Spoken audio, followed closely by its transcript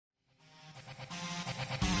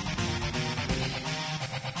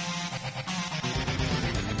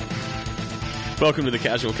Welcome to the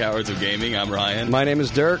Casual Cowards of Gaming. I'm Ryan. My name is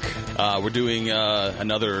Dirk. We're doing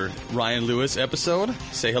another Ryan Lewis episode.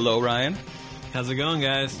 Say hello, Ryan. How's it going,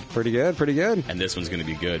 guys? Pretty good, pretty good. And this one's going to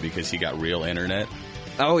be good because he got real internet.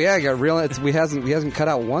 Oh yeah, I got real. We hasn't cut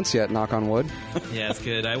out once yet. Knock on wood. Yeah, it's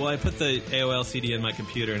good. I put the AOL CD in my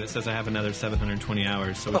computer, and it says I have another 720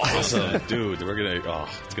 hours. So it's Awesome, dude. It's going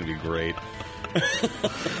to be great.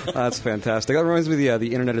 That's fantastic. That reminds me of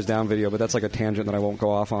the internet is down video, but that's like a tangent that I won't go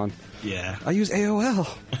off on. Yeah. I use AOL.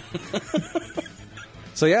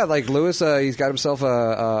 So yeah, like Lewis, he's got himself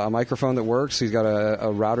a microphone that works. He's got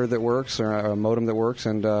a router that works, or a modem that works,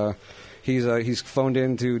 and he's phoned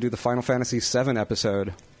in to do the Final Fantasy VII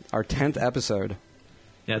episode, our 10th episode.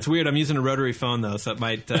 Yeah, it's weird. I'm using a rotary phone though, so it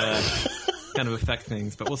might kind of affect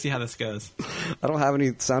things. But we'll see how this goes. I don't have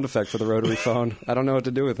any sound effect for the rotary phone. I don't know what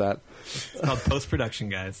to do with that. It's called post-production,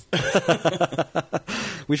 guys.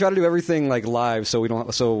 We try to do everything like live, so we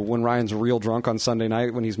don't. So when Ryan's real drunk on Sunday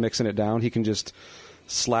night, when he's mixing it down, he can just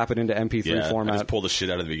slap it into MP3 format. I just pull the shit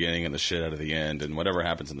out of the beginning and the shit out of the end, and whatever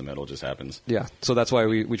happens in the middle just happens. Yeah, so that's why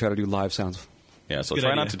we try to do live sounds. Yeah, so Good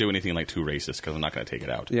try idea. not to do anything like too racist because I'm not going to take it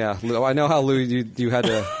out. Yeah, Lou, I know how Lou you had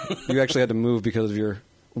to you actually had to move because of your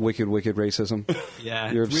wicked racism.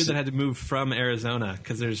 Yeah, You're it's weird that I had to move from Arizona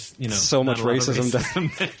because there's so much not a lot of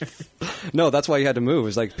racism there. No, that's why you had to move.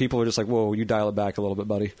 It's like people are just like, whoa, you dial it back a little bit,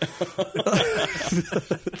 buddy.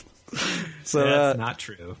 So That's not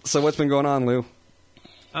true. So what's been going on, Lou?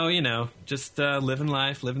 Oh, just living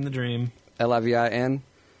life, living the dream. LIVIN.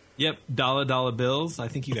 Yep, dollar bills. I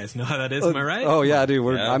think you guys know how that is. Am I right? Oh yeah,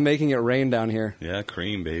 dude. Yeah. I'm making it rain down here. Yeah,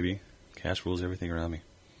 cream, baby. Cash rules everything around me.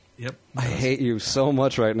 Yep. I hate you so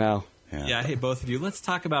much right now. Yeah, I hate both of you. Let's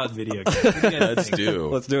talk about video games. What do you guys Let's think? do.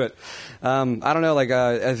 Let's do it. I don't know. Like,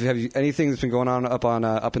 have you anything that's been going on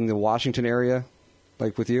up in the Washington area,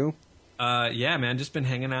 like with you? Yeah, man, just been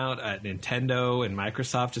hanging out at Nintendo and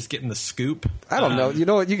Microsoft, just getting the scoop. I don't know. You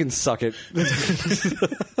know what? You can suck it.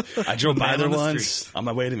 I drove by Man there on the once street. on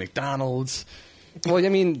my way to McDonald's. Well, I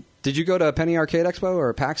mean, did you go to Penny Arcade Expo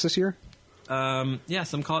or PAX this year? Yeah,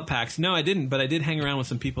 some call it PAX. No, I didn't, but I did hang around with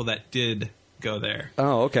some people that did go there.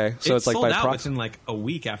 Oh, okay. So it's like sold by out proxy. within like a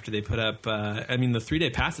week after they put up. The 3-day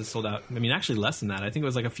passes sold out. I mean, actually less than that. I think it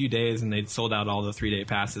was like a few days, and they'd sold out all the 3-day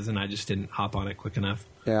passes, and I just didn't hop on it quick enough.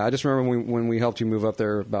 Yeah, I just remember when we helped you move up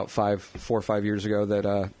there about 4 or 5 years ago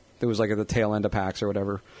that it was like at the tail end of PAX or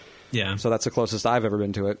whatever. Yeah. So that's the closest I've ever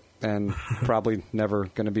been to it, and probably never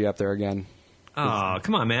going to be up there again. Oh,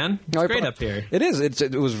 come on, man! It's No, great up here. It is.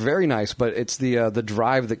 It was very nice, but it's the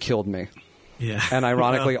drive that killed me. Yeah, And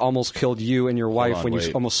ironically, almost killed you and your wife on, when wait.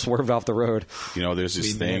 you almost swerved off the road. You know, there's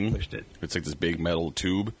this We thing. pushed it. It's like this big metal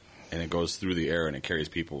tube, and it goes through the air, and it carries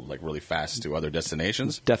people like really fast to other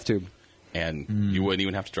destinations. Death tube. And you wouldn't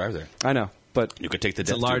even have to drive there. I know, but You could take the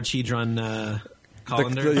it's a death large tube. hedron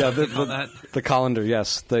colander. Call that? the colander,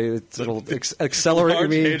 yes, it'll accelerate your Large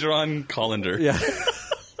me. Hadron colander. Yeah.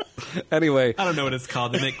 Anyway, I don't know what it's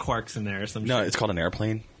called. They make quarks in there or some No, shit. it's called an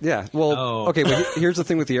airplane. yeah. Well, Oh. okay, but here's the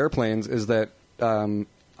thing with the airplanes is that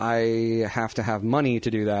I have to have money to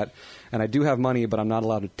do that, and I do have money, but I'm not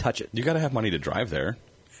allowed to touch it. You got to have money to drive there.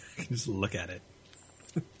 Just look at it.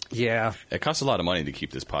 Yeah. It costs a lot of money to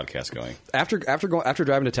keep this podcast going. After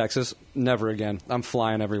driving to Texas, never again. I'm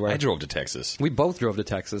flying everywhere. I drove to Texas. We both drove to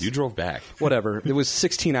Texas. You drove back. Whatever. It was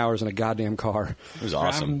 16 hours in a goddamn car. It was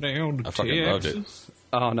awesome. Driving down to I fucking loved it. Texas.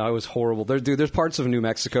 Oh no, it was horrible. There's parts of New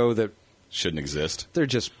Mexico that Shouldn't exist. they're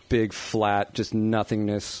just big, flat, just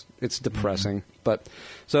nothingness. It's depressing. But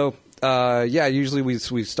so yeah, usually we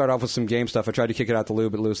start off with some game stuff. I tried to kick it out to Lou,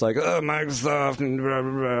 but Lou's like, oh, Microsoft and blah,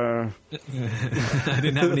 blah, blah. I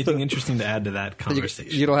didn't have anything interesting to add to that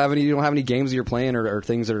conversation. You don't have any games that you're playing or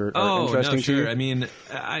things that are interesting no, sure. to you? I mean,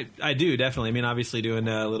 I do definitely. I mean, obviously doing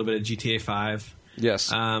a little bit of GTA 5. Yes.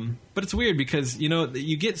 But it's weird because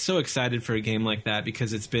you get so excited for a game like that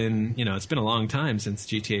because it's been a long time since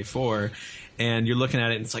GTA 4, and you're looking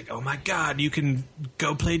at it and it's like, oh my god, you can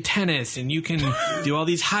go play tennis and you can do all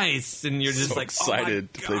these heists, and you're just So like excited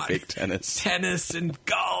oh to my play God, fake tennis. tennis and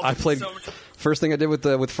golf. I played. So much- First thing I did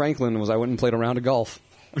with Franklin was I went and played a round of golf.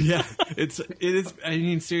 Yeah, it is. I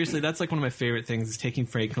mean, seriously, that's like one of my favorite things is taking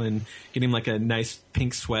Franklin, getting him like a nice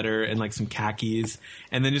pink sweater and like some khakis,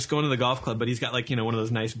 and then just going to the golf club. But he's got like one of those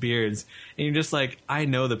nice beards, and you're just like, I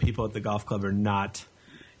know the people at the golf club are not,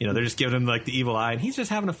 they're just giving him like the evil eye, and he's just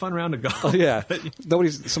having a fun round of golf. Oh yeah,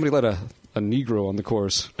 somebody let a Negro on the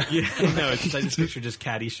course. Yeah, no, I just picture just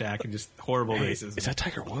Caddyshack and just horrible races. Is that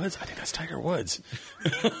Tiger Woods? I think that's Tiger Woods.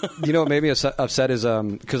 You know what made me upset is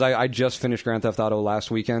because I just finished Grand Theft Auto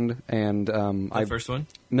last weekend, and The first one?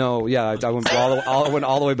 No, yeah, I went I went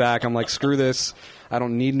all the way back. I'm like, screw this. I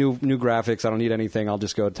don't need new graphics. I don't need anything. I'll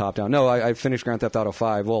just go top down. No, I finished Grand Theft Auto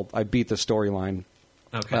 5. Well, I beat the storyline.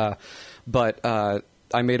 Okay. But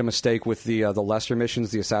I made a mistake with the lesser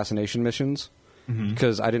missions, the assassination missions,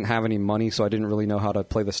 because I didn't have any money, so I didn't really know how to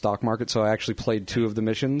play the stock market. So I actually played 2 of the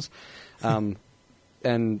missions,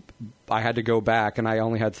 and I had to go back, and I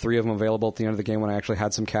only had 3 of them available at the end of the game when I actually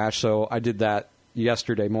had some cash. So I did that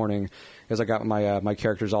yesterday morning, because I got my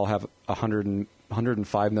characters all have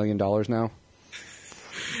 $105 million now.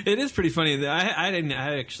 It is pretty funny.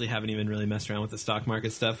 I actually haven't even really messed around with the stock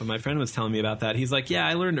market stuff, but my friend was telling me about that. He's like, yeah,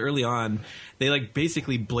 I learned early on. They like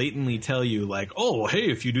basically blatantly tell you like, oh,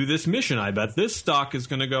 hey, if you do this mission, I bet this stock is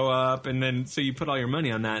going to go up, and then so you put all your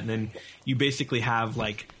money on that, and then you basically have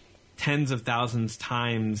like tens of thousands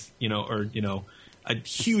times, a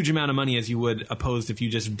huge amount of money as you would opposed if you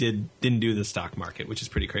just didn't do the stock market, which is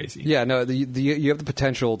pretty crazy. Yeah, no, you have the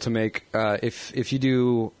potential to make if you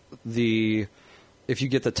do if you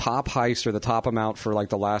get the top heist or the top amount for like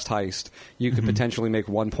the last heist, you could potentially make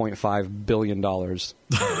 $1.5 billion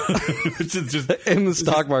just in the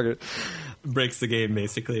stock market. Breaks the game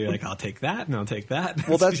basically. You're like, I'll take that and I'll take that.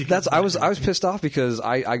 Well, that's I was pissed off because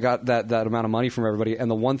I got that amount of money from everybody, and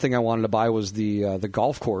the one thing I wanted to buy was the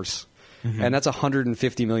golf course, and that's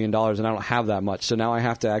 $150 million, and I don't have that much, so now I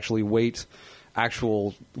have to actually wait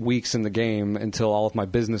actual weeks in the game until all of my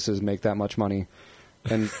businesses make that much money.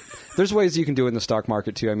 And there's ways you can do it in the stock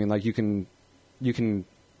market too. I mean, like you can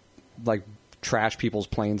like trash people's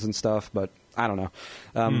planes and stuff, but I don't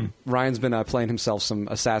know. Ryan's been playing himself some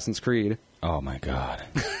Assassin's Creed. Oh my god,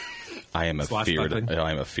 I am a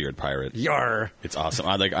feared pirate. Yar! It's awesome.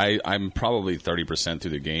 I'm probably 30% through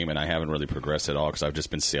the game, and I haven't really progressed at all because I've just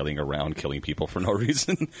been sailing around killing people for no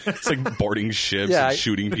reason. It's like boarding ships and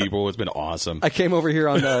shooting people. It's been awesome. I came over here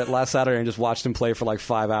on last Saturday and just watched him play for like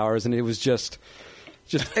 5 hours, and it was just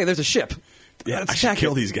hey, there's a ship. Yeah, I should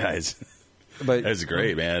kill these guys. But that's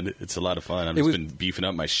great, man. It's a lot of fun. I've just been beefing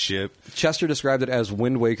up my ship. Chester described it as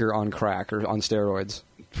Wind Waker on crack or on steroids.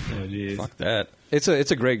 Oh, geez. Fuck that. It's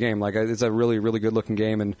a great game. Like it's a really really good looking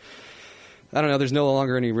game, and I don't know. There's no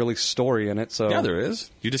longer any really story in it. So yeah, there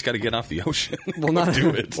is. You just got to get off the ocean. Well, not do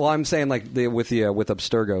it. Well, I'm saying like with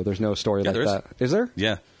Abstergo, there's no story like that. Is there?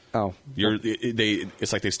 Yeah. Oh,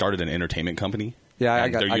 it's like they started an entertainment company. Yeah,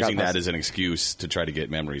 they're using that as an excuse to try to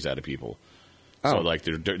get memories out of people. So like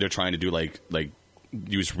they're trying to do like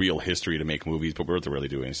use real history to make movies, but what they're really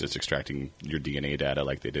doing is just extracting your DNA data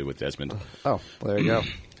like they did with Desmond. Oh, well, there you go.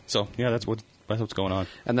 So yeah, that's what's going on.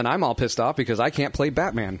 And then I'm all pissed off because I can't play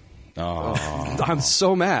Batman. Oh, I'm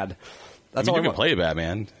so mad. That's all you can play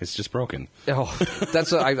Batman. It's just broken. Oh,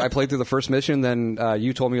 that's I played through the first mission. Then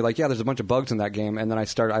you told me like, yeah, there's a bunch of bugs in that game, and then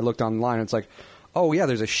I looked online, and it's like, oh yeah,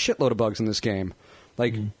 there's a shitload of bugs in this game.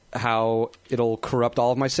 Like how it'll corrupt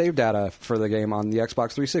all of my save data for the game on the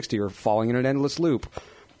Xbox 360 or falling in an endless loop.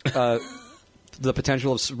 The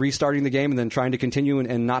potential of restarting the game and then trying to continue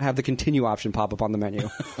and not have the continue option pop up on the menu.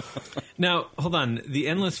 Now, hold on. The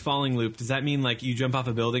endless falling loop, does that mean like you jump off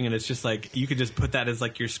a building and it's just like you could just put that as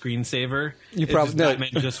like your screensaver? You probably no. Batman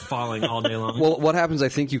just falling all day long. Well, what happens, I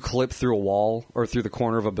think you clip through a wall or through the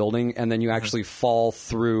corner of a building and then you actually fall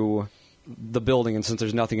through the building, and since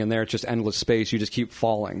there's nothing in there, it's just endless space. You just keep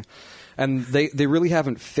falling, and they really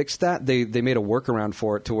haven't fixed that. They made a workaround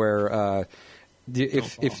for it to where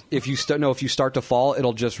if you start to fall,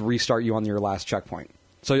 it'll just restart you on your last checkpoint.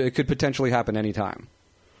 So it could potentially happen anytime.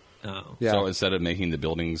 Oh, yeah. So instead of making the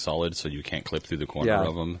building solid, so you can't clip through the corner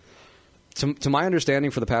of them. To my understanding,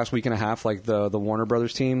 for the past week and a half, like the Warner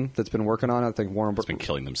Brothers team that's been working on it, I think Warner been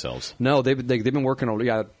killing themselves. No, they've been working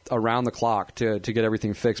around the clock to get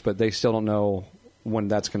everything fixed, but they still don't know when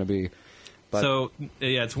that's going to be. But so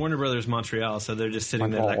yeah, it's Warner Brothers Montreal, so they're just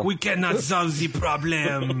sitting there like, we cannot solve the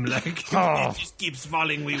problem. Like it just keeps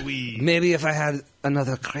falling. We. Maybe if I had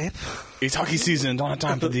another crepe. It's hockey season. Don't have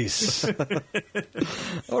time for this.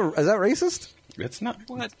 Oh, is that racist? It's not.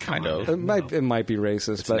 What? Kind of. It might be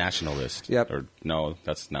racist. It's but nationalist. Yep. Or no,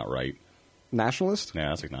 that's not right. Nationalist? Yeah,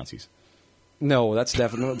 that's like Nazis. No, that's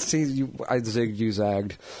definitely. See, I zigged, you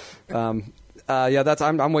zagged. Yeah, that's.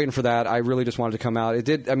 I'm waiting for that. I really just wanted to come out. It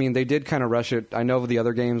did. I mean, they did kind of rush it. I know of the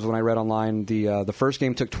other games when I read online. The first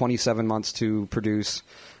game took 27 months to produce.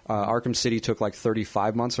 Arkham City took like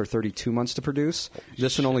 35 months or 32 months to produce.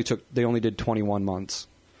 This one they only did 21 months.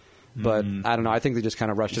 But I don't know. I think they just kind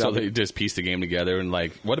of rushed it out. So they just pieced the game together and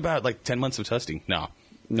like, what about like 10 months of testing? No.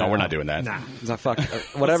 No, we're not doing that. Nah.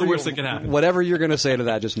 Whatever. the worst that could happen? Whatever you're going to say to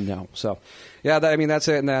that, just no. So, yeah, that's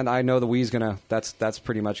it. And then I know the Wii's going to. That's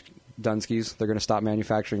pretty much done skis. They're going to stop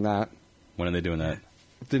manufacturing that. When are they doing that?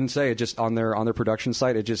 Didn't say it. Just on their production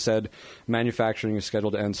site, it just said manufacturing is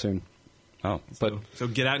scheduled to end soon. Oh, but so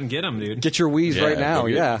get out and get them, dude. Get your Wii's right now.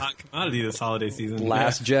 Yeah, hot commodity this holiday season.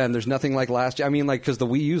 Last gen. There's nothing like last gen. I mean, like because the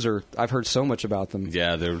Wii U's I've heard so much about them.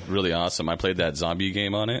 Yeah, they're really awesome. I played that zombie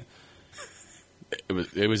game on it.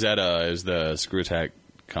 It was at the Screw Attack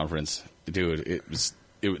conference, dude.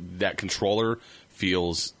 That controller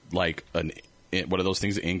feels like one of those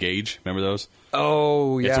things that Engage. Remember those?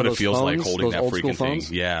 Oh yeah, it's what those it feels phones, like holding that freaking thing.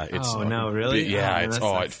 Phones? Yeah. No, really?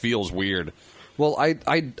 Yeah. It feels weird. Well,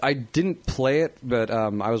 I didn't play it, but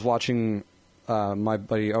I was watching my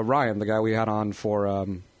buddy Ryan, the guy we had on for.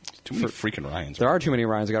 Too many freaking Ryans. There are too many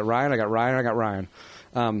Ryans. I got Ryan.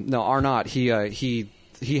 No, Arnott. He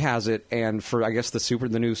has it, and for I guess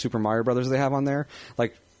the new Super Mario Brothers they have on there,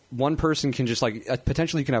 like one person can just like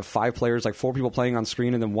potentially you can have 5 players, like 4 people playing on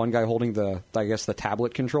screen, and then one guy holding the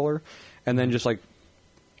tablet controller, and then just like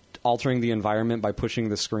altering the environment by pushing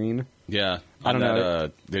the screen. Yeah, I don't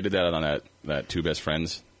know. They did that on that Two Best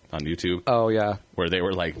Friends on YouTube. Oh yeah, where they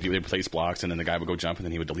were like they place blocks and then the guy would go jump and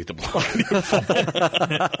then he would delete the block.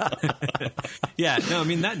 Yeah, no, I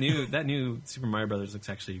mean that new Super Mario Brothers looks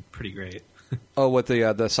actually pretty great. Oh, what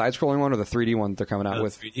the side-scrolling one or the 3D one they're coming out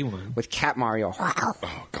with? 3D one with Cat Mario.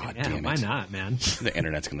 Oh god damn it! Why not, man? The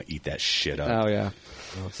internet's gonna eat that shit up. Oh yeah.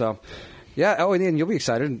 So. Yeah. Oh, and you'll be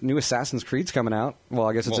excited. New Assassin's Creed's coming out. Well,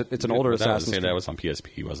 I guess it's an older Assassin's Creed. That was on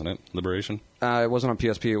PSP, wasn't it? Liberation. It wasn't on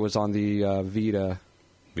PSP. It was on the Vita.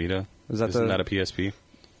 Vita. Isn't that a PSP?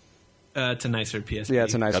 It's a nicer PSP. Yeah,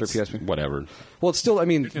 it's a nicer PSP. Whatever. Well, it's still. I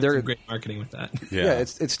mean, they're some great marketing with that. Yeah,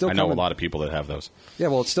 it's still. I know a lot of people that have those. Yeah,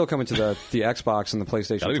 well, it's still coming to the Xbox and the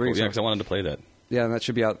PlayStation 3. Cool. Yeah, because I wanted to play that. Yeah, and that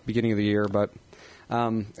should be out beginning of the year. But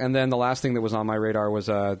and then the last thing that was on my radar was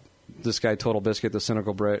this guy Total Biscuit, the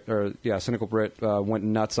Cynical Brit, went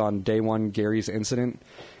nuts on day one Gary's incident.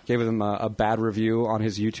 Gave him a bad review on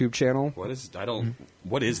his YouTube channel. What is that?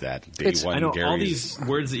 Day one I know Gary's. all these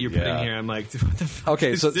words that you're putting here. I'm like, what the fuck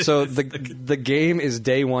okay, is so this? the game is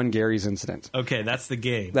day one Gary's incident. Okay, that's the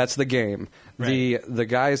game. That's the game. Right. The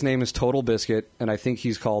guy's name is Total Biscuit, and I think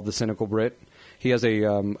he's called the Cynical Brit. He has a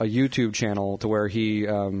YouTube channel to where he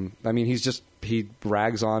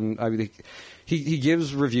rags on. I mean, he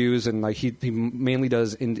gives reviews and like he mainly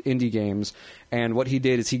does indie games. And what he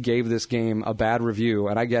did is he gave this game a bad review,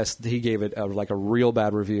 and I guess he gave it a real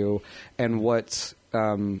bad review. And what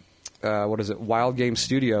is it? Wild Game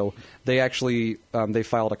Studio. They actually they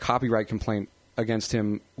filed a copyright complaint against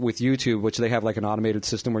him with YouTube, which they have like an automated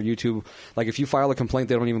system where YouTube, like if you file a complaint,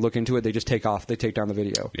 they don't even look into it. They just take down the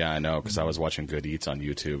video. Yeah, I know, because I was watching Good Eats on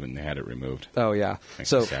YouTube and they had it removed. Oh yeah,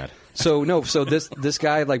 sad. So this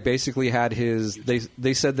guy like basically had his.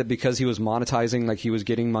 They said that because he was monetizing, like he was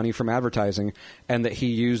getting money from advertising, and that he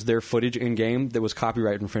used their footage in game that was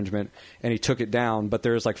copyright infringement, and he took it down. But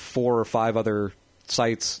there's like 4 or 5 other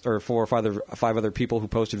sites or 4 or 5 other people who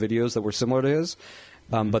posted videos that were similar to his.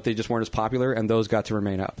 But they just weren't as popular, and those got to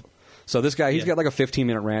remain up. So this guy, he's got like a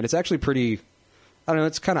 15-minute rant. It's actually pretty, I don't know,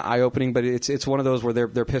 it's kind of eye-opening, but it's one of those where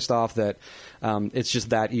they're pissed off that it's just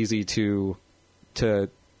that easy to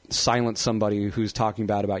silence somebody who's talking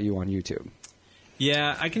bad about you on YouTube.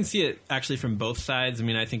 Yeah, I can see it actually from both sides. I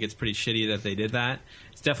mean, I think it's pretty shitty that they did that.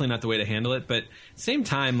 It's definitely not the way to handle it. But same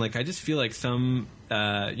time, like I just feel like some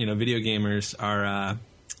video gamers are.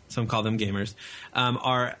 Some call them gamers,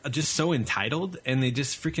 are just so entitled and they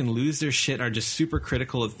just freaking lose their shit, are just super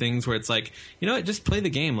critical of things where it's like, you know what, just play the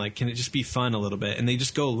game. Like, can it just be fun a little bit? And they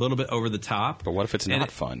just go a little bit over the top. But what if it's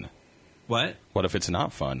not fun? What? What if it's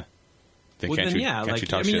not fun?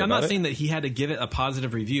 I'm not saying that he had to give it a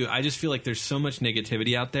positive review. I just feel like there's so much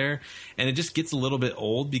negativity out there and it just gets a little bit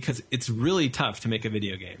old because it's really tough to make a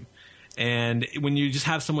video game. And when you just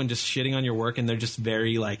have someone just shitting on your work and they're just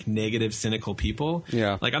very like negative, cynical people,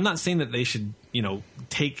 like I'm not saying that they should,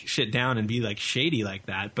 take shit down and be like shady like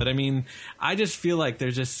that. But I mean, I just feel like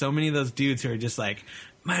there's just so many of those dudes who are just like,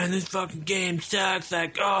 man, this fucking game sucks.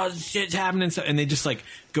 Like, oh, this shit's happening. And they just like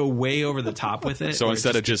go way over the top with it. So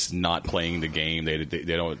instead of just not playing the game, they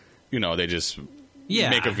don't, they just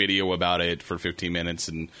make a video about it for 15 minutes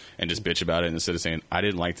and just bitch about it instead of saying, I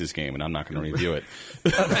didn't like this game and I'm not going to review it.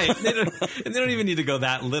 Right. They don't even need to go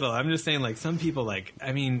that little. I'm just saying, like, some people, like,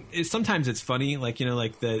 I mean, sometimes it's funny. Like,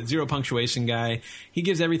 like the Zero Punctuation guy, he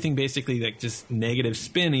gives everything basically, like, just negative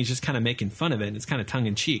spin. He's just kind of making fun of it. And it's kind of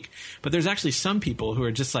tongue-in-cheek. But there's actually some people who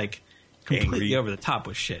are just, like, completely over the top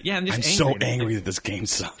with shit. Yeah, I'm so angry that this game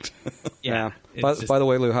sucked. Yeah. By the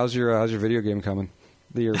way, Lou, how's your video game coming?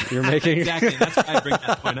 that you're making? Exactly. That's why I bring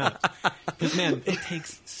that point up. Because, man, it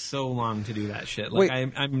takes so long to do that shit. Like,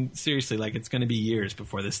 I'm seriously, like, it's going to be years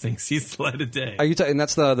before this thing sees the light of day. Are you and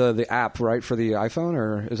that's the app, right, for the iPhone,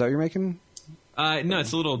 or is that what you're making? No,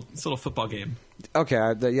 it's a little football game. Okay,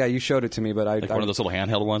 yeah, you showed it to me, but like one of those little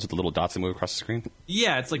handheld ones with the little dots that move across the screen.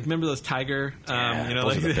 Yeah, it's like, remember those Tiger, those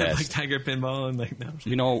are the like best. Tiger pinball and like no.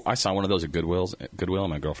 You know, I saw one of those at Goodwill, and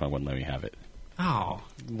my girlfriend wouldn't let me have it. Oh,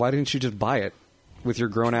 why didn't you just buy it with your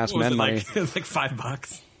grown ass men money? Like, it was like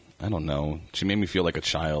 $5. I don't know. She made me feel like a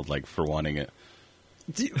child, like for wanting it.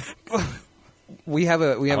 We have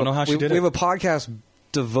a don't know how she did we it. have a podcast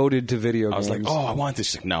devoted to video games. I was like, oh, I want this.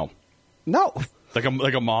 She's like, no. Like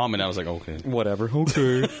a mom, and I was like, okay, whatever,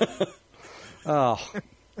 okay. Oh,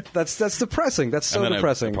 that's depressing. That's so and then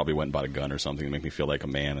depressing. I probably went and bought a gun or something to make me feel like a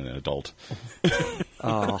man and an adult.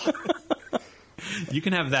 Oh, you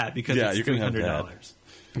can have that because it's you can have $300.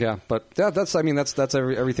 yeah, but that's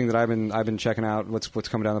everything that I've been checking out. What's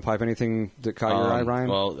coming down the pipe? Anything that caught your eye, Ryan?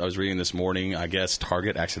 Well, I was reading this morning. I guess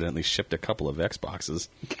Target accidentally shipped a couple of Xboxes.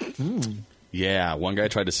 Yeah, one guy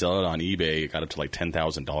tried to sell it on eBay. It got up to like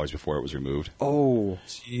 $10,000 before it was removed. Oh,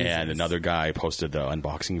 Jesus. And another guy posted the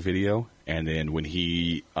unboxing video, and then when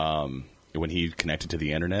he connected to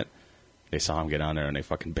the internet, they saw him get on there and they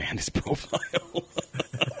fucking banned his profile.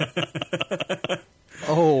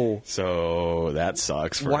 oh. So that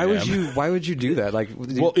sucks for Why him. Why would you do that? Like,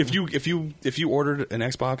 Well, if you ordered an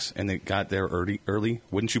Xbox and it got there early,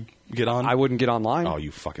 wouldn't you get on? I wouldn't get online. Oh,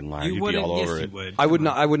 you fucking liar! You You'd be wouldn't. all Yes, over you it. would. I would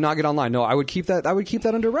not. I would not get online. No, I would keep that. I would keep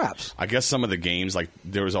that under wraps. I guess some of the games, like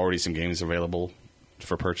there was already some games available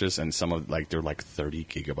for purchase, and some of they're like 30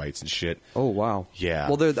 gigabytes and shit. Oh wow. Yeah,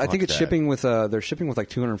 Well, I fuck think it's that. shipping with they're shipping with like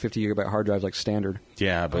 250 gigabyte hard drives, like standard.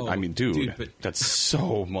 Yeah, but Oh, I mean, dude, but that's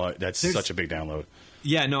so much. That's such a big download.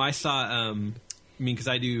 Yeah, no, I saw. I mean, because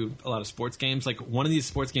I do a lot of sports games. Like one of these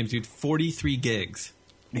sports games, dude, 43 gigs.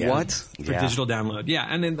 Yeah. What? For Yeah. digital download. Yeah,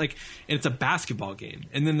 and then and it's a basketball game.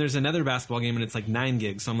 And then there's another basketball game and it's like 9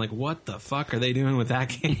 gigs. So I'm like, what the fuck are they doing with that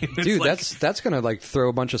game? It's Dude, like, that's gonna like throw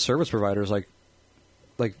a bunch of service providers like.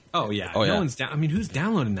 oh yeah. Oh, yeah. No one's down. I mean, who's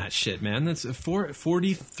downloading that shit, man? That's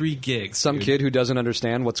 43 gigs. Some dude. kid who doesn't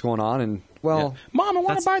understand what's going on, and well, Mom, I want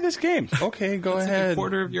That's- to buy this game. Okay, go That's like ahead. a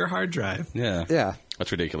quarter of your hard drive. Yeah, yeah,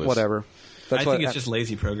 that's ridiculous. whatever. That's I think it's just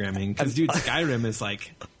lazy programming. Because, dude, Skyrim is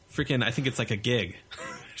like freaking. I think it's like a gig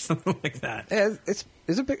or something like that.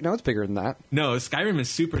 Is it big? No, it's bigger than that. No, Skyrim is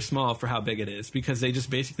super small for how big it is because they just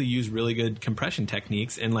basically use really good compression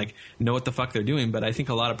techniques and like know what the fuck they're doing. But I think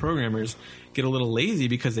a lot of programmers get a little lazy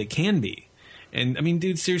because they can be. And I mean,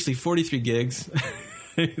 dude, seriously, 43 gigs.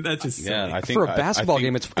 That's just silly. Yeah, I think For a basketball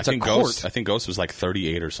game, it's I a think court. Ghost. I think Ghost was like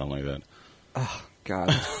 38 or something like that.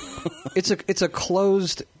 God, it's a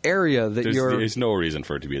closed area that There's no reason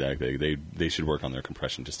for it to be that big. They should work on their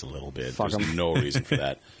compression just a little bit. Fuck There's 'em. no reason for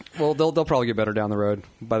that. Well, they'll probably get better down the road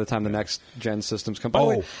by the time the next gen systems come. By the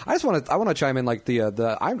way, I want to chime in like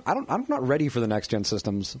I'm not ready for the next gen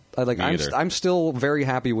systems. Me either. I'm still very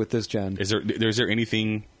happy with this gen. Is there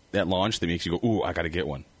anything that launched that makes you go, ooh, I got to get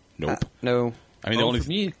one? Nope. No. I mean, the only for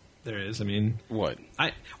me, there is. I mean, what?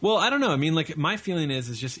 I don't know. I mean, like my feeling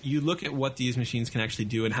is just you look at what these machines can actually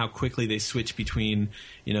do and how quickly they switch between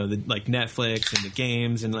like Netflix and the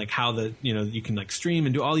games and like how you can like stream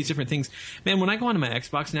and do all these different things. Man, when I go onto my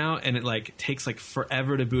Xbox now and it like takes like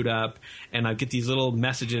forever to boot up and I get these little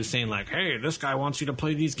messages saying like, hey, this guy wants you to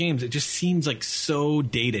play these games. It just seems like so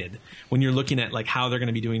dated when you're looking at like how they're going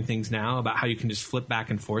to be doing things now about how you can just flip back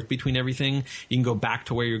and forth between everything. You can go back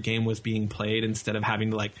to where your game was being played instead of having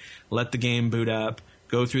to like let the game boot up,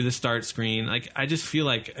 go through the start screen. Like, I just feel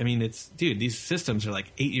like, I mean, these systems are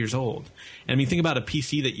like 8 years old. And I mean, think about a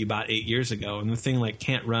PC that you bought 8 years ago and the thing like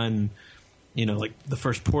can't run, like the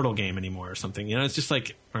first Portal game anymore or something. It's just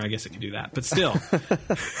like, or I guess it could do that, but still.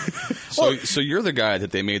 So you're the guy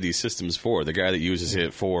that they made these systems for, the guy that uses it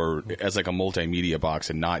as like a multimedia box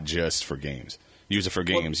and not just for games. Use it for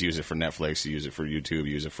games, use it for Netflix, use it for YouTube,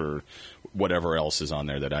 use it for whatever else is on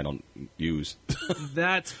there that I don't use.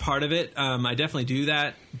 That's part of it. I definitely do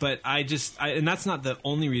that, but and that's not the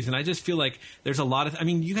only reason. I just feel like there's a lot of, I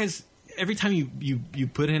mean, you guys, every time you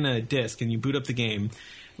put in a disc and you boot up the game,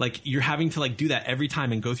 like you're having to like do that every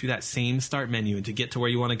time and go through that same start menu and to get to where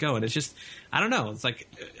you want to go. And it's just, I don't know. It's like,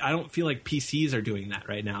 I don't feel like PCs are doing that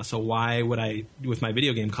right now. So why would I, with my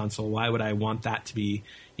video game console, why would I want that to be,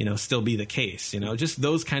 still be the case, just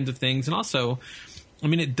those kinds of things. And also, I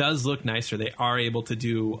mean, it does look nicer. They are able to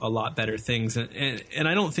do a lot better things. And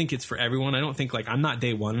I don't think it's for everyone. I don't think like, I'm not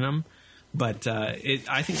day one in them, but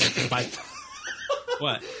I think that by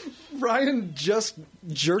what? Ryan just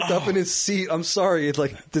jerked up in his seat. I'm sorry.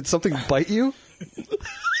 Did something bite you?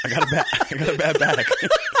 I got a bad back.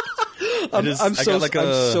 I'm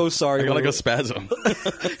so sorry. I got like a spasm.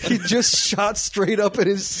 He just shot straight up in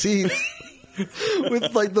his seat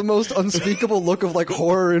with like the most unspeakable look of like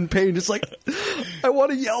horror and pain. Just like, I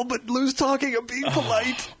want to yell, but Lou's talking. I'm being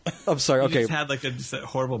polite. I'm sorry. Okay, You just had like just a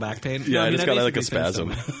horrible back pain. Yeah, No, I just that got like a basically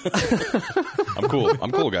spasm. symptom.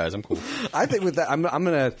 I'm cool, guys. I'm cool. I think with that, I'm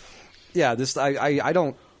gonna. Yeah, this I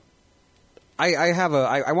don't.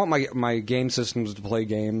 I want my game systems to play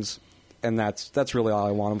games, and that's really all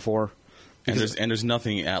I want them for. And there's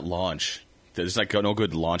nothing at launch. There's like no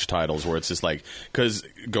good launch titles where it's just like, because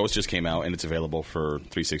Ghost just came out and it's available for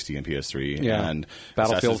 360 and PS3. Yeah. And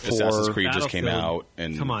Battlefield 4. Assassin's Creed just came Battlefield, out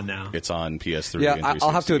and come on now. It's on PS3. Yeah, and 360.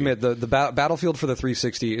 I'll have to admit the Battlefield for the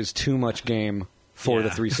 360 is too much game for the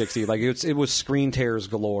Yeah. 360. Like it was screen tears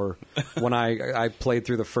galore when I played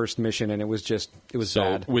through the first mission, and it was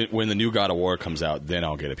So bad. when the new God of War comes out, then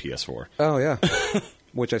I'll get a PS4. Oh yeah,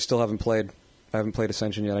 which I still haven't played. I haven't played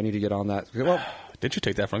Ascension yet. I need to get on that. Well, Didn't you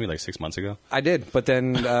take that from me like 6 months ago? I did, but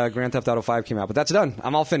then Grand Theft Auto 5 came out. But that's done.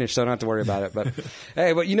 I'm all finished, so I don't have to worry about it. But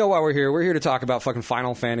hey, but you know why we're here? We're here to talk about fucking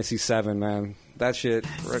Final Fantasy VII, man. That shit.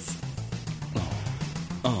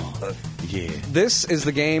 Yeah. This is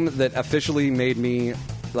the game that officially made me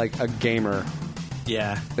like a gamer.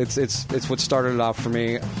 Yeah. It's what started it off for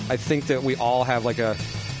me. I think that we all have like a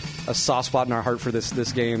soft spot in our heart for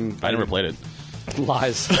this game. I never played it.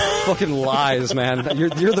 Lies, fucking lies, man. You're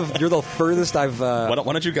the furthest I've. Why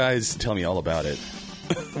don't you guys tell me all about it?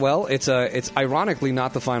 Well, it's ironically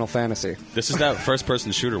not the Final Fantasy. This is that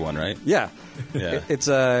first-person shooter one, right? Yeah, Yeah. It's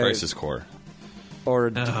Crisis Core. or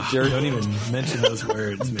Don't even mention those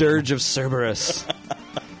words. Man. Dirge of Cerberus.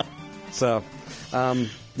 So,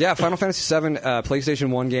 yeah, Final Fantasy VII, PlayStation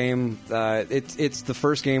 1 game. It's the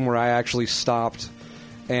first game where I actually stopped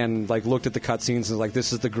and like looked at the cutscenes and was like,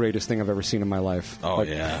 this is the greatest thing I've ever seen in my life. Oh, like,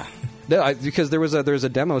 yeah. No, because there was a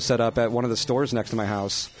demo set up at one of the stores next to my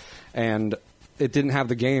house, and it didn't have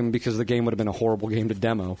the game because the game would have been a horrible game to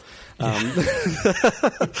demo. But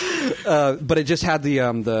it just had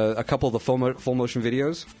a couple of the full motion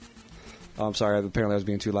videos. Oh, I'm sorry. Apparently, I was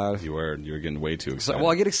being too loud. You were getting way too So, excited.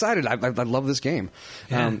 well, I get excited. I love this game.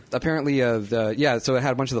 Yeah. Apparently, so it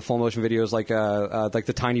had a bunch of the full motion videos, like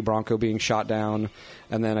the tiny Bronco being shot down,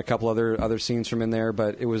 and then a couple other scenes from in there.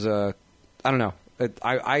 But it was I don't know.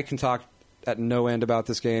 I can talk at no end about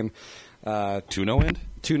this game. To no end?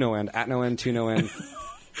 To no end, at no end, to no end.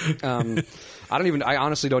 I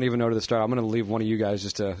honestly don't even know to the start. I'm going to leave one of you guys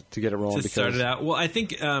just to get it rolling. To start it out. Well, I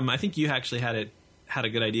think you actually had a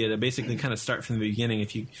good idea to basically kind of start from the beginning.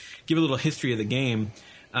 If you give a little history of the game,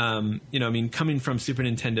 coming from Super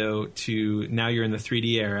Nintendo to now you're in the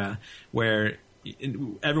 3D era where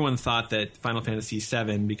everyone thought that Final Fantasy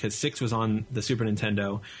VII, because 6 was on the Super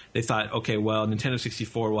Nintendo, they thought, okay, well, Nintendo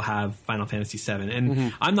 64 will have Final Fantasy VII.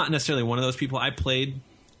 And I'm not necessarily one of those people. I played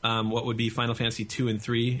what would be Final Fantasy 2 and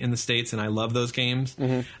 3 in the States, and I love those games.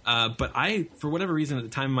 But I, for whatever reason, at the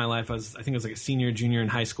time of my life, I think it was like a senior, junior in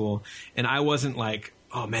high school, and I wasn't like,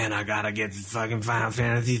 oh man, I gotta get fucking Final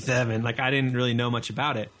Fantasy 7. Like, I didn't really know much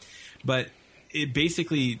about it. But it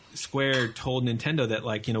basically, Square told Nintendo that,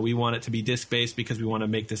 like, we want it to be disc-based because we want to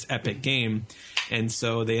make this epic game. And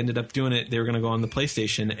so they ended up doing it. They were going to go on the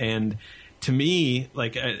PlayStation. And to me,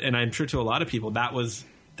 like, and I'm sure to a lot of people, that was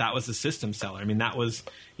the system seller. I mean, that was,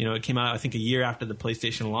 it came out, I think, a year after the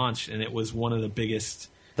PlayStation launch, and it was one of the biggest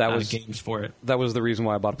games for it. That was the reason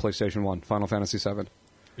why I bought a PlayStation 1, Final Fantasy VII.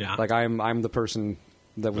 Yeah. Like, I'm the person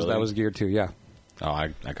that was Really? that was geared to, yeah. Oh, I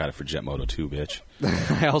got it for Jet Moto 2, bitch.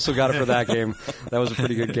 I also got it for that game. That was a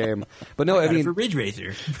pretty good game. But no, I Got it mean, for Ridge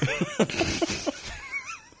Racer.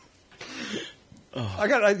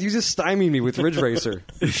 you just stymied me with Ridge Racer.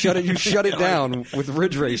 You shut it down with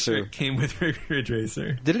Ridge Racer. It came with Ridge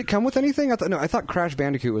Racer. Did it come with anything? I thought Crash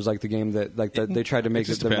Bandicoot was like the game that they tried to It make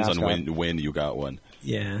just the depends mascot. on when you got one.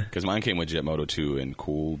 Yeah. Because mine came with Jet Moto 2 and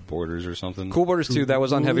Cool Borders or something. Cool Borders 2, that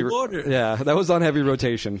was on heavy. Borders. Yeah, that was on heavy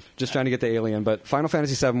rotation. Just trying to get the alien. But Final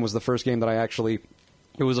Fantasy VII was the first game that I actually.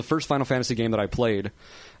 It was the first Final Fantasy game that I played.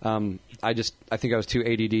 I think I was too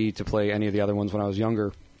ADD to play any of the other ones when I was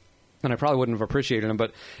younger, and I probably wouldn't have appreciated them.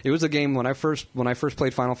 But it was a game when I first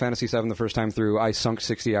played Final Fantasy VII the first time through. I sunk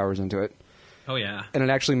 60 hours into it. Oh, yeah. And it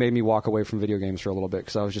actually made me walk away from video games for a little bit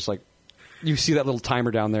because I was just like, you see that little timer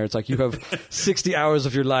down there. It's like, you have 60 hours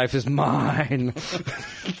of your life is mine.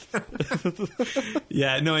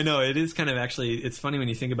 Yeah, no, I know. It is kind of actually, it's funny when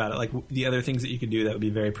you think about it, like the other things that you could do that would be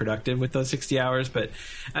very productive with those 60 hours. But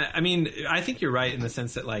I mean, I think you're right in the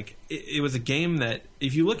sense that, like, it was a game that,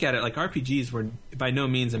 if you look at it, like, RPGs were by no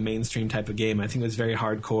means a mainstream type of game. I think it was very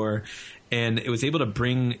hardcore. and it was able to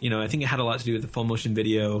bring, I think it had a lot to do with the full motion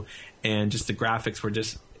video, and just the graphics were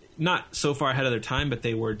just not so far ahead of their time, but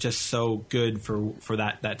they were just so good for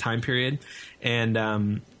that time period. And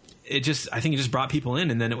I think it just brought people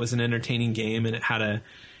in, and then it was an entertaining game, and it had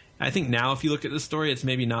I think now if you look at the story, it's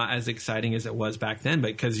maybe not as exciting as it was back then,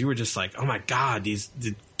 but because you were just like, oh my God,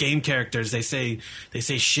 the game characters, they say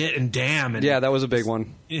shit and damn. And yeah, that was a big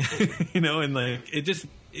one. And like,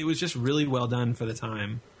 it was just really well done for the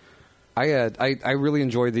time. I really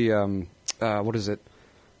enjoyed the, what is it?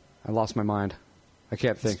 I lost my mind. I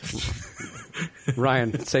can't think.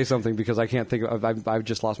 Ryan, say something because I can't think I've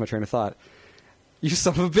just lost my train of thought. You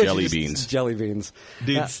son of a bitch. Jelly beans. Jelly beans.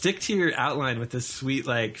 Dude, stick to your outline with this sweet,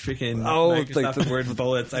 like, freaking Microsoft Word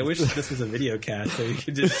bullets. I wish this was a video cast so you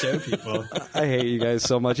could just show people. I hate you guys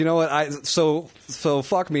so much. You know what? So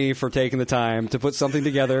fuck me for taking the time to put something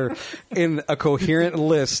together in a coherent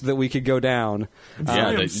list that we could go down.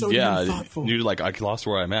 You're like, I lost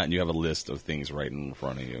where I'm at, and you have a list of things right in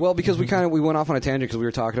front of you. Well, because we went off on a tangent because we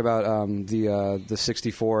were talking about the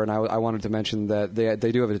 64, and I wanted to mention that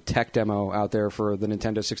they do have a tech demo out there for the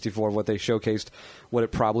Nintendo 64 of what they showcased, what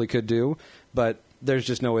it probably could do, but there's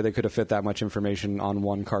just no way they could have fit that much information on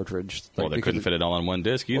one cartridge. Well, they couldn't fit it all on one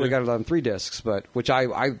disc either. Well, they got it on 3 discs, which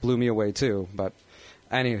I blew me away too. But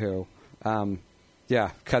anywho,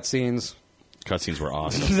 cutscenes. Cutscenes were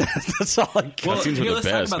awesome. That's all I got. Well, cutscenes were the let's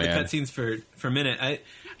best, talk about man. the cutscenes for a minute.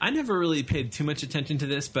 I never really paid too much attention to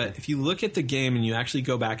this, but if you look at the game and you actually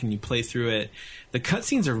go back and you play through it, the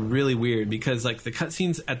cutscenes are really weird because, like, the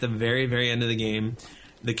cutscenes at the very, very end of the game,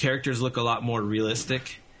 the characters look a lot more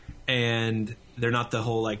realistic, and they're not the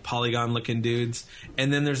whole, like, polygon-looking dudes.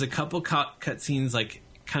 And then there's a couple cutscenes, like,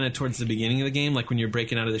 kind of towards the beginning of the game, like when you're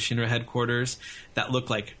breaking out of the Shinra headquarters, that look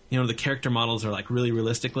like, the character models are, like, really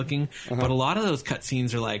realistic looking. Uh-huh. But a lot of those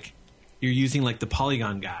cutscenes are, like, you're using, like, the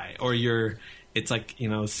polygon guy, or it's like,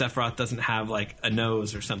 Sephiroth doesn't have, like, a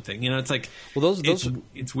nose or something. It's like, well,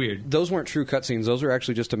 it's weird. Those weren't true cutscenes. Those were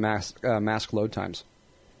actually just to mask load times.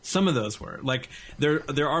 Some of those were. Like,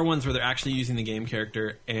 there are ones where they're actually using the game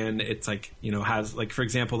character, and it's like, has, like, for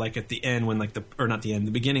example, like at the end when, like, the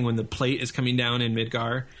beginning when the plate is coming down in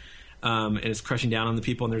Midgar, and it's crushing down on the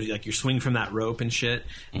people, and there's, like, you're swinging from that rope and shit.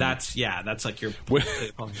 That's like your... when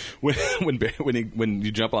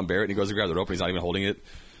you jump on Barrett and he goes to grab the rope and he's not even holding it.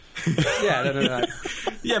 Yeah, no.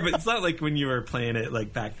 Yeah, but it's not like when you were playing it,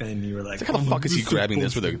 like, back then, you were like... How the fuck is he grabbing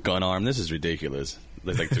this with a gun arm? This is ridiculous.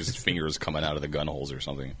 Like there's fingers coming out of the gun holes or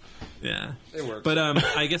something. Yeah. It works. But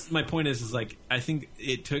I guess my point is like, I think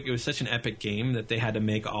it was such an epic game that they had to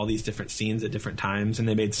make all these different scenes at different times, and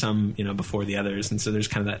they made some, before the others, and so there's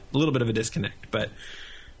kind of that little bit of a disconnect. But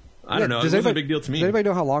I don't know. It wasn't a big deal to me. Does anybody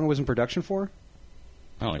know how long it was in production for?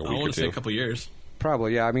 I don't know, like a week I want or to say two. a couple years.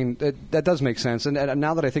 Probably, yeah. I mean, that does make sense. And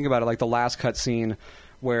now that I think about it, like the last cutscene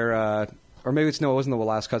where, or maybe it wasn't the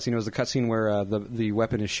last cutscene. It was the cutscene where the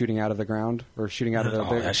weapon is shooting out of the ground or shooting out of the.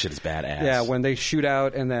 That shit is badass. Yeah, when they shoot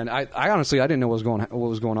out, and then I honestly I didn't know what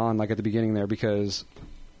was going on like at the beginning there because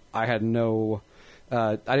I had no,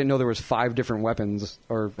 I didn't know there was 5 different weapons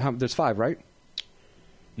there's 5, right?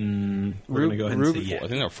 We're gonna go ahead and say yeah. I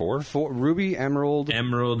think there are 4. 4 Ruby, Emerald,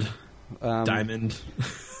 Diamond.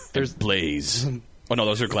 There's Blaze. Oh no,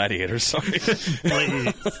 those are gladiators. Sorry,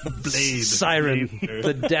 Blade, Siren,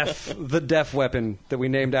 the deaf weapon that we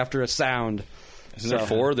named after a sound. Isn't there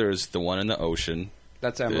 4? There's the one in the ocean.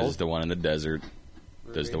 That's Emerald. There's the one in the desert.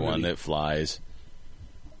 There's the one that flies.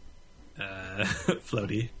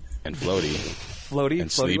 Floaty. And Floaty. Floaty. And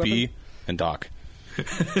Sleepy. Weapon? And Doc.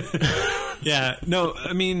 Yeah. No,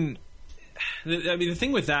 I mean, the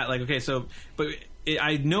thing with that, like, okay, so, but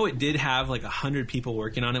I know it did have like 100 people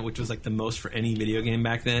working on it, which was like the most for any video game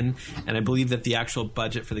back then. And I believe that the actual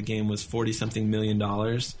budget for the game was $40-something million.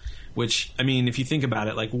 Which, I mean, if you think about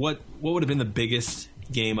it, like what would have been the biggest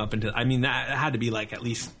game up until? I mean, that had to be like at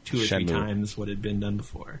least 2 or 3 times what had been done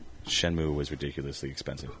before. Shenmue was ridiculously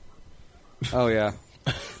expensive. Oh yeah.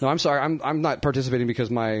 No, I'm sorry. I'm not participating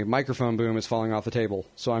because my microphone boom is falling off the table.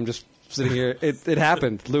 So I'm just sitting here. It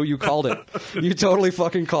happened. Lou, you called it. You totally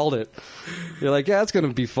fucking called it. You're like, yeah, it's going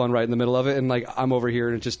to be fun right in the middle of it. And like, I'm over here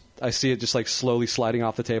and I see it just like slowly sliding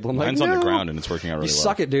off the table. I'm Mine's like, on the ground and it's working out really you well.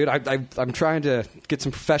 suck it, dude. I'm trying to get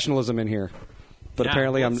some professionalism in here. But Yeah,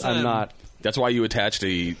 apparently I'm not. That's why you attached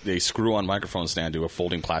a screw-on microphone stand to a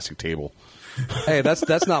folding plastic table. Hey,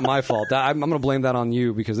 that's not my fault. I'm going to blame that on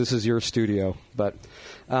you because this is your studio. But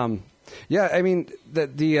yeah, I mean,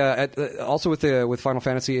 also with Final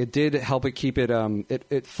Fantasy, it did help it keep it.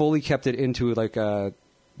 It fully kept it into like a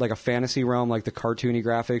fantasy realm, like the cartoony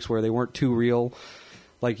graphics where they weren't too real.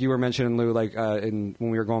 Like you were mentioning, Lou, like when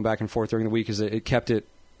we were going back and forth during the week, is that it kept it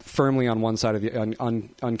firmly on one side of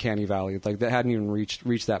the uncanny valley. Like that hadn't even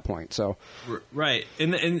reached that point. So right,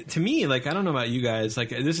 and to me, like I don't know about you guys. Like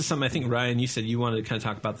this is something I think Ryan, you said you wanted to kind of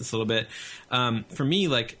talk about this a little bit. For me,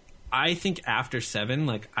 like I think after 7,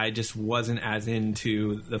 like I just wasn't as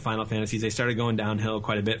into the Final Fantasies. They started going downhill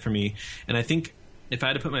quite a bit for me, and I think if I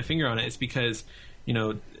had to put my finger on it, it's because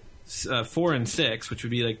 4 and 6, which would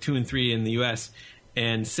be like 2 and 3 in the US,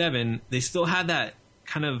 and 7, they still had that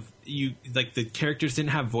kind of like the characters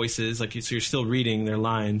didn't have voices, like so you're still reading their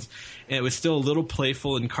lines, and it was still a little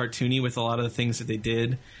playful and cartoony with a lot of the things that they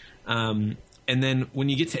did. And then when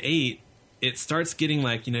you get to 8, it starts getting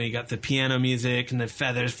like you got the piano music and the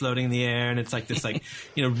feathers floating in the air, and it's like this like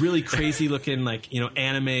really crazy looking like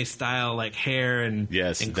anime style like hair and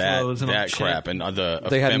and clothes and all that crap shit. and the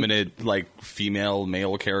effeminate like female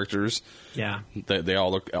male characters. Yeah, they all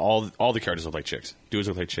look all the characters look like chicks. Dudes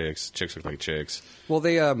look like chicks. Chicks look like chicks. Well,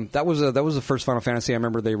 they that was the first Final Fantasy I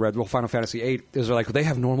remember they read. Well, Final Fantasy VIII is like they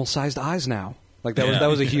have normal sized eyes now. Like that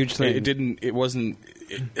was a huge thing.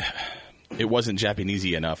 It wasn't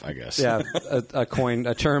Japanesey enough, I guess. Yeah, a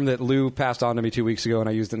term that Lou passed on to me 2 weeks ago, and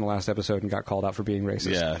I used it in the last episode and got called out for being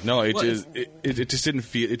racist. Yeah, no, it just didn't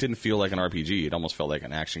feel. It didn't feel like an RPG. It almost felt like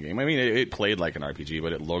an action game. I mean, it played like an RPG,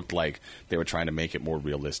 but it looked like they were trying to make it more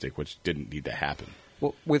realistic, which didn't need to happen.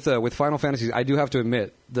 Well, with Final Fantasy, I do have to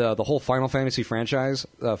admit the whole Final Fantasy franchise,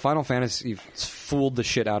 Final Fantasy fooled the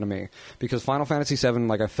shit out of me because Final Fantasy VII,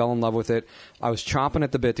 like I fell in love with it. I was chomping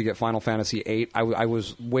at the bit to get Final Fantasy VIII. I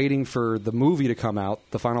was waiting for the movie to come out,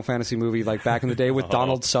 the Final Fantasy movie, like back in the day with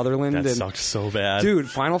Donald Sutherland. That sucked so bad, dude.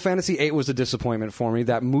 Final Fantasy VIII was a disappointment for me.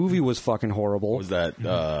 That movie was fucking horrible. What was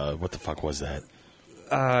that? What the fuck was that?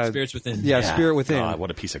 Spirits Within. Yeah, Spirit Within. God,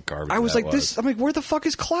 what a piece of garbage. I was like, this. I'm like, where the fuck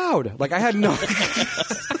is Cloud? Like, I had no.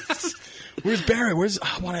 Where's Barrett?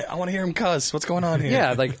 I want to hear him cuss. What's going on here?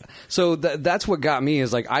 Yeah, like so that's what got me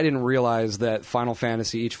is like I didn't realize that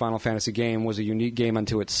each Final Fantasy game was a unique game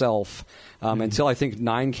unto itself until I think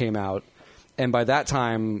 9 came out, and by that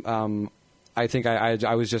time, I think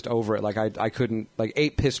I was just over it. Like I couldn't, like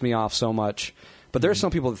 8 pissed me off so much. But there are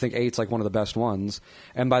some people that think 8's like one of the best ones.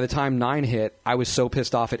 And by the time 9 hit, I was so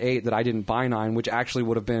pissed off at 8 that I didn't buy 9, which actually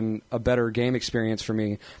would have been a better game experience for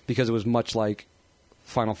me because it was much like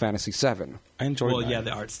Final Fantasy VII. I enjoyed 9. Yeah,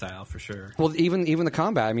 the art style for sure. Well, even the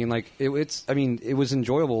combat. I mean, like it was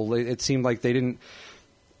enjoyable. It seemed like they didn't.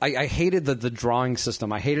 I hated the drawing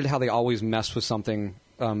system. I hated how they always messed with something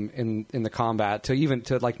in the combat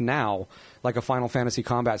to like now, like a Final Fantasy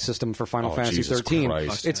combat system for Final Fantasy Jesus 13.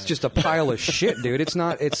 Christ. It's just a pile of shit, dude. It's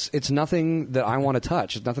not. It's nothing that I want to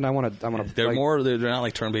touch. It's nothing I want to. They're more. They're not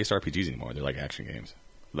like turn-based RPGs anymore. They're like action games,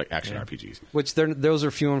 like action RPGs. Which those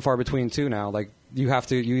are few and far between too now. Like you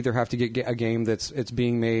either have to get a game it's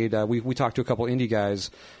being made. We talked to a couple indie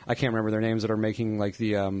guys. I can't remember their names that are making like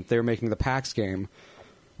they were making the PAX game,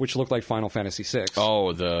 which looked like Final Fantasy VI.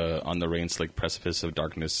 Oh, the On the Rain-Slick Precipice of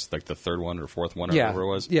Darkness, like the third one or fourth one or whatever it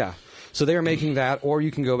was? Yeah. So they are making that, or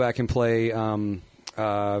you can go back and play,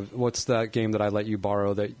 what's that game that I let you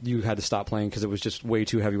borrow that you had to stop playing because it was just way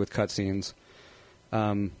too heavy with cutscenes?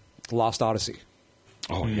 Lost Odyssey.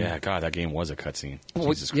 Oh, yeah. God, that game was a cutscene. Well,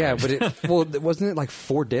 Jesus Christ. yeah, but wasn't it like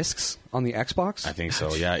 4 discs on the Xbox? I think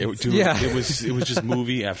so, yeah. It was just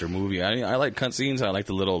movie after movie. I like cutscenes. I like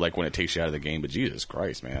the little, like, when it takes you out of the game, but Jesus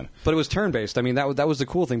Christ, man. But it was turn-based. I mean, that was the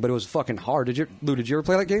cool thing, but it was fucking hard. Lou, did you ever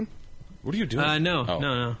play that game? What are you doing?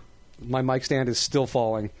 No. My mic stand is still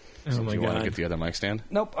falling. So do you want to get the other mic stand?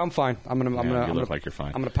 Nope, I'm fine. You look like you're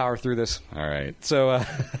fine. I'm gonna power through this. All right. So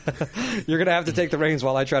you're gonna have to take the reins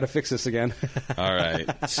while I try to fix this again. All right.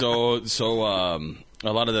 So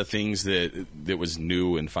a lot of the things that was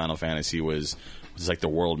new in Final Fantasy was like the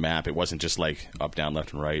world map. It wasn't just like up, down,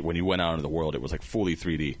 left, and right. When you went out into the world, it was like fully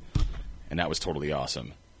 3D, and that was totally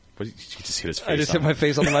awesome. But you just hit his face. I just hit my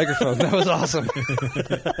face on the microphone. That was awesome.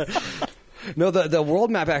 No, the world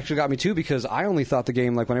map actually got me too because I only thought the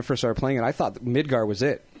game, like when I first started playing it, I thought Midgar was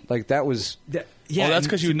it. Like that was. Yeah, well, that's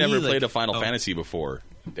because you'd never played a Final Fantasy before,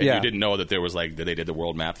 and Yeah. you didn't know that there was like that they did the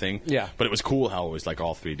world map thing. Yeah. but it was cool how it was like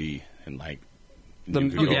all 3D and like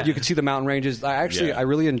you could see the mountain ranges. I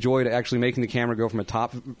really enjoyed actually making the camera go from a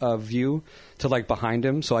top view to like behind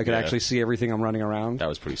him, so I could actually see everything I'm running around. That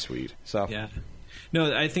was pretty sweet. So yeah.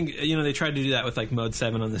 No, I think they tried to do that with like Mode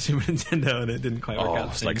 7 on the Super Nintendo, and it didn't quite work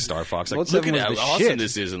out. It's like Star Fox. Like, Mode look 7 at was how the awesome shit.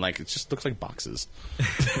 this is, and like it just looks like boxes.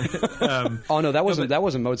 Oh no, that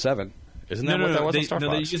wasn't Mode 7. Isn't that what that was on Star they're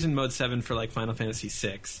Fox? using Mode 7 for like Final Fantasy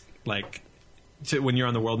 6, like when you're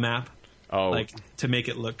on the world map. Oh, like to make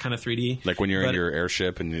it look kind of 3D. Like when you're in your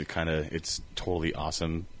airship and it's totally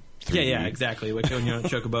awesome. 3D. Yeah, exactly. Like when you're on a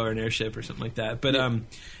chocobo or an airship or something like that. But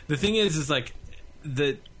the thing is like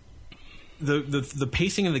the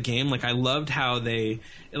pacing of the game, like I loved how they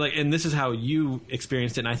like, and this is how you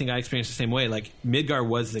experienced it, and I think I experienced the same way. Like Midgar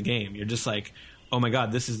was the game. You're just like, oh my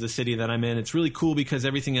god, this is the city that I'm in. It's really cool because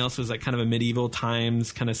everything else was like kind of a medieval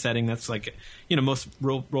times kind of setting. That's like, you know, most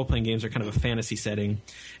role playing games are kind of a fantasy setting,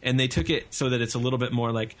 and they took it so that it's a little bit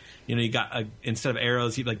more like, you know, you got instead of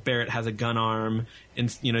arrows, like Barrett has a gun arm,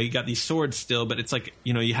 and you know, you got these swords still, but it's like,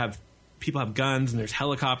 you know, you have people have guns, and there's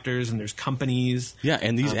helicopters, and there's companies. Yeah,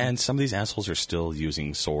 and these and some of these assholes are still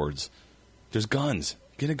using swords. There's guns.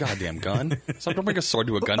 Get a goddamn gun. So don't bring a sword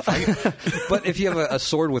to a gunfight. But if you have a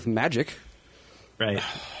sword with magic, right?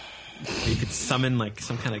 You could summon like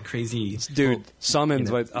some kind of crazy dude. Summons. You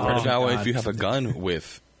know, with, What about God. if you have a gun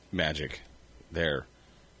with magic? There.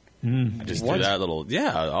 Mm. Just do that little.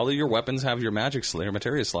 Yeah, all of your weapons have your magic slayer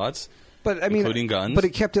materia slots. but I mean, including guns. But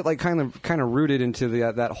it kept it like kind of rooted into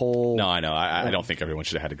that whole No, I know. I don't think everyone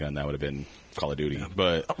should have had a gun. That would have been Call of Duty.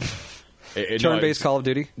 But turn-based Call of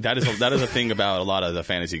Duty. That is a thing about a lot of the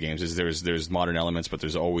fantasy games. Is there's modern elements, but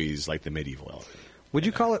there's always like the medieval element. Would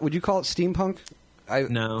you call it steampunk?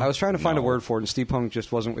 No. I was trying to find a No. word for it, and steampunk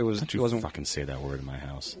just wasn't. It was. Don't It you wasn't fucking say that word in my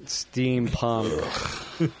house? steampunk.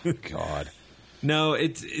 God. No,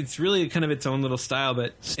 it's really kind of its own little style,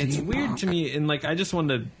 but it's weird to me. And like, I just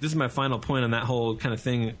wanted to. This is my final point on that whole kind of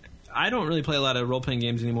thing. I don't really play a lot of role playing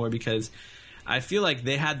games anymore because I feel like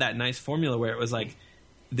they had that nice formula where it was like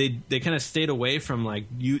they kind of stayed away from like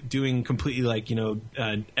you doing completely like, you know,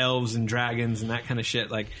 elves and dragons and that kind of shit.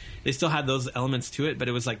 Like they still had those elements to it, but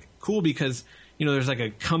it was like cool because, you know, there's like a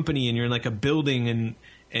company and you're in like a building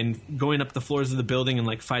and going up the floors of the building and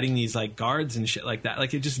like fighting these like guards and shit like that.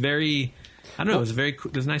 Like it just very. I don't know. It was very.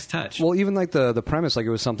 It was a nice touch. Well, even like the premise, like it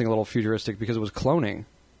was something a little futuristic because it was cloning.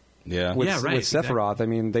 Yeah. With, Yeah, right, with Sephiroth, exactly. I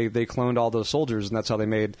mean, they cloned all those soldiers, and that's how they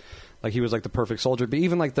made. Like he was like the perfect soldier. But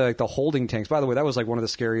even like the holding tanks. By the way, that was like one of the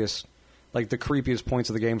scariest, like the creepiest points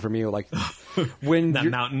of the game for me. Like when that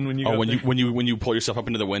you're- mountain when you Oh, go when there. when you pull yourself up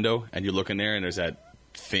into the window and you look in there and there's that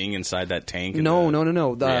thing inside that tank. and No.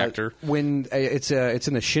 the reactor. When it's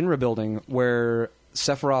in the Shinra building where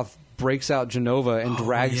Sephiroth breaks out Genova and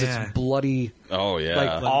drags yeah. its bloody Oh yeah.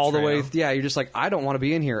 like all the way. trail. Yeah, you're just like, I don't want to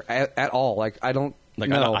be in here at all. Like I don't. Like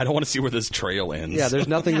no. I don't want to see where this trail ends. Yeah, there's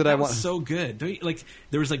nothing Yeah, that I was want. so good. Don't you, like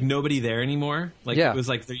there was like nobody there anymore. Like Yeah. it was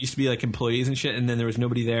like there used to be like employees and shit, and then there was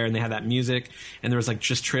nobody there, and they had that music, and there was like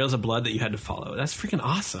just trails of blood that you had to follow. That's freaking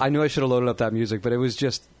awesome. I knew I should have loaded up that music, but it's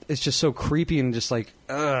just so creepy and just like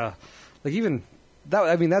ugh. Like even that.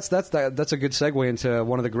 I mean, that's a good segue into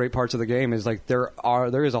one of the great parts of the game is like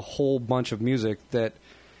there is a whole bunch of music that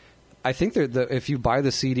I think if you buy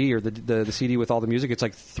the CD or the CD with all the music, it's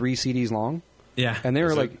like 3 CDs long. yeah, And they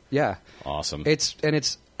were Is like, it? yeah, Awesome. it's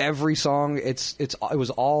every song. It was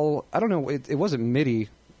all. I don't know. It wasn't MIDI.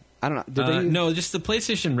 I don't know. Did they? no, just the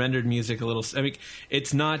PlayStation rendered music a little. I mean,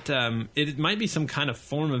 it's not. It might be some kind of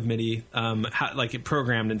form of MIDI, like it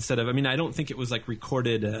programmed instead of. I mean, I don't think it was like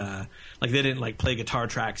recorded. Like they didn't like play guitar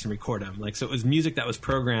tracks and record them. Like so, it was music that was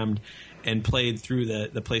programmed and played through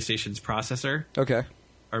the PlayStation's processor. Okay.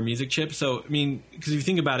 Or music chip. So, I mean, because if you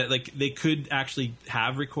think about it, like they could actually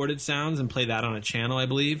have recorded sounds and play that on a channel, I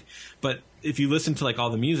believe. But if you listen to like all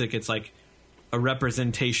the music, it's like a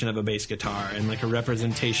representation of a bass guitar and like a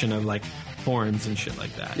representation of like horns and shit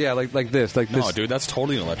like that. Yeah, like this. Like no, this. dude, that's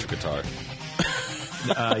totally an electric guitar.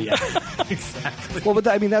 Yeah, exactly. Well, but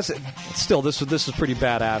I mean, that's still this is pretty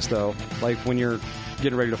badass though. Like when you're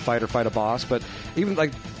getting ready to fight a boss. But even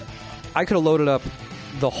like, I could have loaded up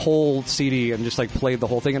the whole CD and just like played the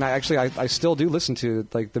whole thing. And I still do listen to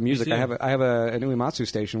like the music. too. I have an Uematsu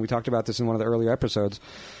station. We talked about this in one of the earlier episodes,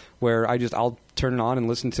 where I'll turn it on and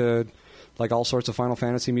listen to like all sorts of Final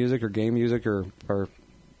Fantasy music or game music or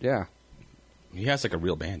yeah. He has like a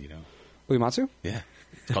real band, you know. Uematsu? Yeah.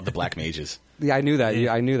 It's called the Black Mages. Yeah, I knew that.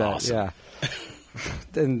 Yeah, I knew that. Awesome. Yeah.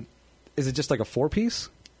 Then is it just like a 4-piece?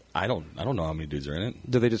 I don't know how many dudes are in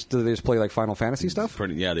it. Do they just play like Final Fantasy stuff?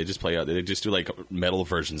 Yeah, they just play out. They just do like metal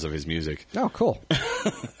versions of his music. Oh, cool.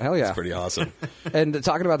 Hell yeah. It's pretty awesome. And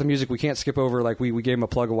talking about the music, we can't skip over, like we gave him a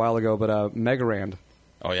plug a while ago, but Megarand.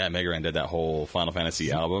 Oh yeah, Megaran did that whole Final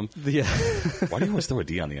Fantasy album. Yeah. Why do you always throw a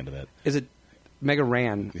D on the end of that? Is it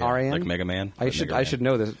Megaran? Yeah, R-A-N? like Mega Man. I but should Megaran.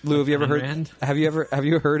 know this. Lou, have you ever heard? Rand? Have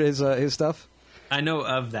you heard his stuff? I know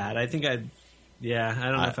of that. I think I don't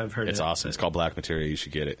know if I've heard it. It's awesome. It's called Black Materia. You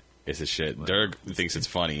should get it. It's a shit. Dirk thinks it's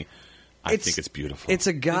funny. I think it's beautiful. It's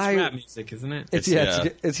a guy. It's rap music, isn't it?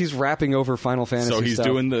 It's he's rapping over Final Fantasy. So he's stuff.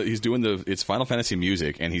 doing the it's Final Fantasy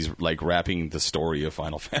music, and he's like rapping the story of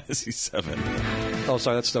Final Fantasy VII. Oh,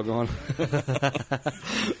 sorry, that's still going.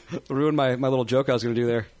 Ruined my little joke I was going to do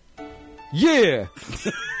there. Yeah.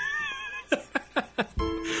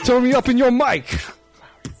 Turn me up in your mic.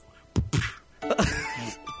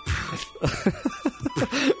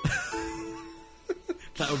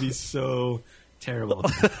 That would be so terrible.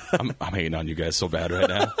 I'm hating on you guys so bad right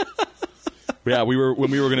now. But yeah,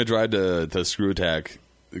 when we were going to drive to the Screw Attack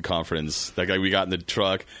conference, like we got in the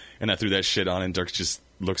truck and I threw that shit on and Dirk just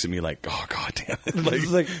looks at me like, oh, God damn it.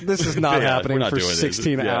 Like, this is not happening not for doing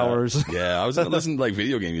 16 this. hours. Yeah, I was going to listen to like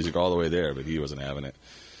video game music all the way there, but he wasn't having it.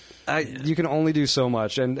 You can only do so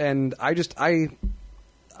much, and I just don't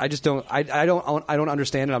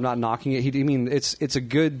understand it. I'm not knocking it. I mean, it's a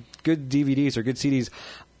good DVDs or good CDs.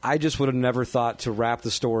 I just would have never thought to wrap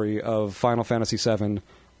the story of Final Fantasy VII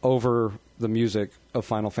over the music of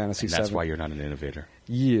Final Fantasy VII. That's why you're not an innovator.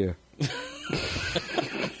 Yeah.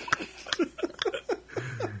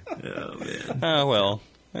 Oh man. Well,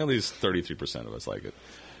 at least 33% of us like it.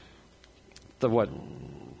 The what?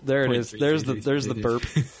 There it is. There's the burp.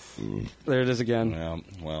 There it is again. Yeah,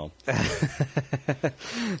 well.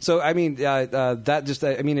 So I mean, that just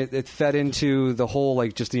it fed into the whole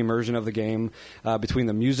like just the immersion of the game, between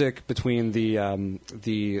the music, between the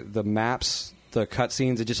maps, the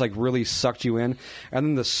cutscenes. It just like really sucked you in, and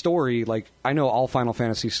then the story. Like I know all Final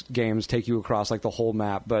Fantasy games take you across like the whole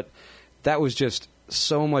map, but that was just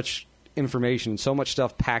so much information, so much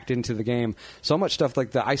stuff packed into the game, so much stuff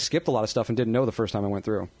like that. I skipped a lot of stuff and didn't know the first time I went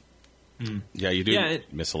through. Yeah, you do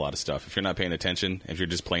miss a lot of stuff. If you're not paying attention, if you're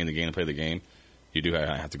just playing the game to play the game, you do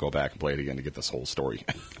have to go back and play it again to get this whole story.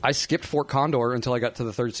 I skipped Fort Condor until I got to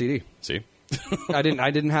the third CD. See? I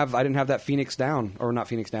didn't have that Phoenix Down, or not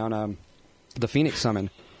Phoenix Down, the Phoenix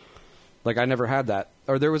Summon. Like I never had that.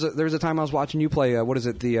 Or there was a time I was watching you play. What is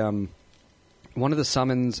it? The one of the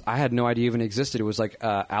summons I had no idea even existed. It was like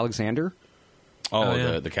Alexander. Oh,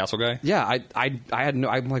 yeah. the castle guy? Yeah, I had no.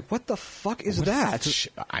 I'm like, what the fuck is that?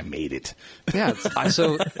 I made it. Yeah,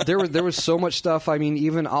 so there was so much stuff. I mean,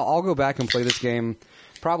 even I'll go back and play this game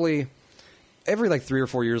probably every like 3 or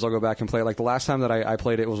 4 years. I'll go back and play it. Like the last time that I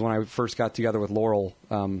played it was when I first got together with Laurel.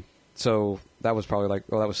 So that was probably like,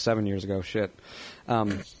 that was 7 years ago. Shit.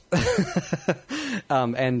 And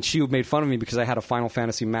she made fun of me because I had a Final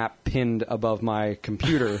Fantasy map pinned above my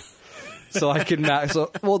computer. So I could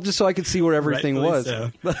just so I could see where everything was.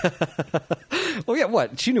 So. Well, yeah,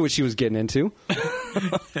 what? She knew what she was getting into.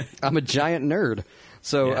 I'm a giant nerd.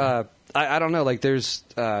 So Yeah. I don't know. Like, there's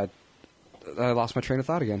I lost my train of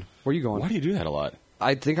thought again. Where are you going? Why do you do that a lot?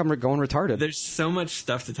 I think I'm going retarded. There's so much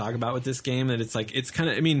stuff to talk about with this game that it's like, it's kind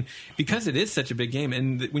of, I mean, because it is such a big game,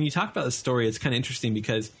 and when you talk about the story, it's kind of interesting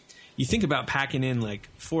because you think about packing in like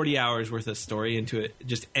 40 hours worth of story into it,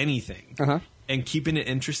 just anything, and keeping it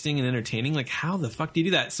interesting and entertaining. Like, how the fuck do you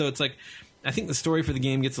do that? So it's like, I think the story for the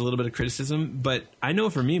game gets a little bit of criticism, but I know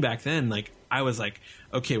for me back then, like, I was like,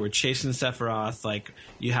 okay, we're chasing Sephiroth. Like,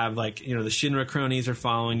 you have, like, you know, the Shinra cronies are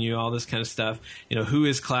following you, all this kind of stuff. You know, who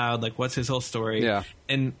is Cloud? Like, what's his whole story? Yeah.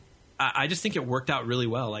 And I just think it worked out really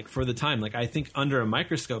well, like, for the time. Like, I think under a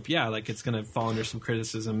microscope, yeah, like, it's going to fall under some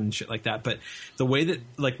criticism and shit like that. But the way that,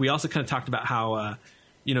 like, we also kind of talked about how,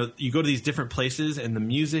 you know, you go to these different places and the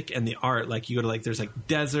music and the art, like you go to like, there's like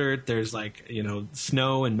desert, there's like, you know,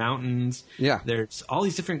 snow and mountains. Yeah. There's all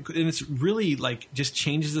these different, and it's really like just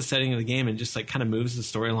changes the setting of the game and just like kind of moves the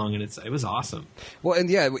story along. And it was awesome. Well,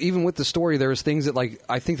 and yeah, even with the story, there was things that like,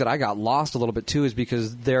 I think that I got lost a little bit too, is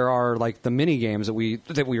because there are like the mini games that we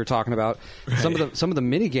were talking about. Right. Some of the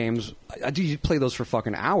mini games, I do play those for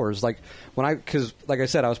fucking hours. Like because like I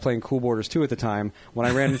said, I was playing Cool Borders 2 at the time when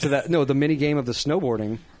I ran into the mini game of the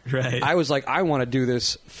snowboarding. Right. I was like, I want to do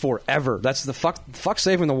this forever. That's the fuck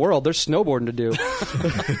saving the world. There's snowboarding to do.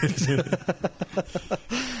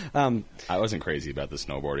 I wasn't crazy about the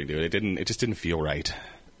snowboarding, dude. It just didn't feel right.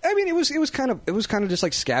 I mean, it was kind of just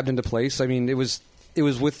like scabbed into place. I mean, it was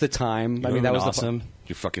with the time. I mean, that was awesome.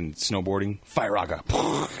 You're fucking snowboarding, Fire Raga,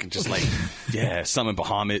 just like summon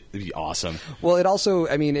Bahamut. It'd be awesome. Well, it also,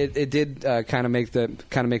 I mean, it did kind of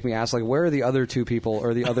make me ask, like, where are the other 2 people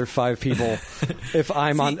or the other 5 people if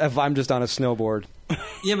I'm just on a snowboard?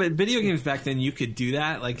 Yeah, but video games back then, you could do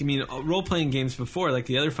that. Like, I mean, role-playing games before, like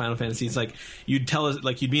the other Final Fantasies, like, you'd tell us,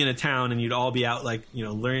 like, you'd be in a town and you'd all be out, like, you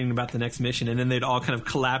know, learning about the next mission, and then they'd all kind of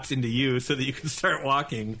collapse into you so that you could start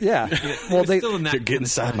walking. Yeah. Well, get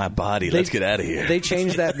inside my body. Let's get out of here. They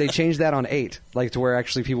changed that. They changed that on 8, like, to where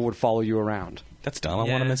actually people would follow you around. That's dumb. I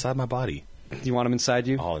want them inside my body. You want them inside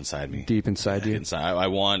you? All inside me. Deep inside you. Inside. I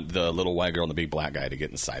want the little white girl and the big black guy to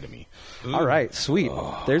get inside of me. Ooh. All right, sweet.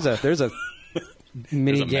 Oh. There's a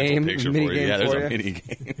mini game. There's a mini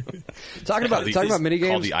game. Talking about mini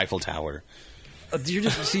games. Called the Eiffel Tower.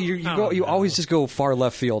 You always just go far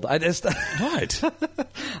left field. What?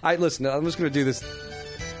 Listen. I'm just going to do this.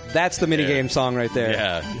 That's the minigame song right there.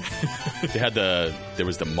 Yeah. There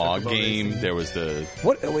was the Mog game. There was the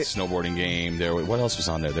snowboarding game. What else was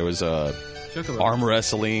on there? There was arm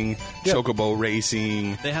wrestling, chocobo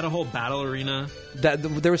racing. They had a whole battle arena.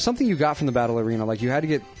 There was something you got from the battle arena. Like you had to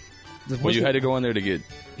get. Well, you had to go in there to get.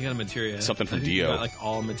 You got a materia. Something from You Dio. got, like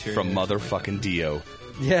all materia From motherfucking Dio.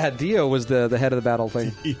 Yeah, Dio was the head of the battle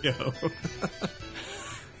thing. Dio.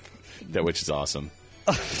 Which is awesome.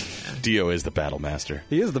 Dio is the battle master.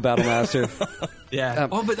 He is the battle master. Yeah.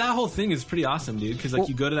 But that whole thing is pretty awesome, dude. Because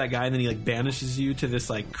you go to that guy and then he like banishes you to this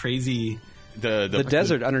like crazy the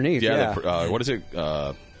desert underneath. Yeah. What is it?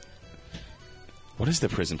 What is the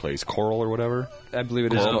prison place? Coral or whatever? I believe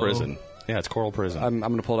it is Coral Prison. Yeah, it's Coral Prison. I'm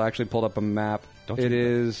going to actually pulled up a map.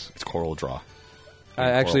 It's Coral Draw.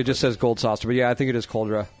 Actually, it just says Gold Saucer, but yeah, I think it is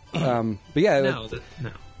Coldra. But yeah, no.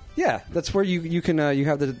 Yeah, that's where you can you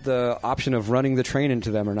have the option of running the train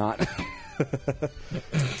into them or not.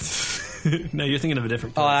 No, you're thinking of a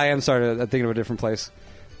different place. Oh, I am sorry. I'm thinking of a different place.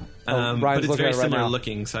 But it's very similar now.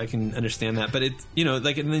 looking, so I can understand that. But it's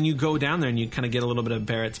and then you go down there and you kind of get a little bit of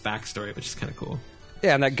Barrett's backstory, which is kind of cool.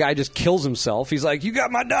 Yeah, and that guy just kills himself. He's like, "You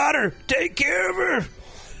got my daughter. Take care of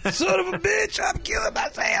her, son of a bitch. I'm killing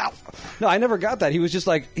myself." No, I never got that. He was just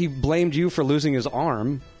like he blamed you for losing his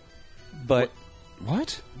arm, but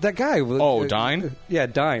what? That guy? Oh, Dine. Yeah,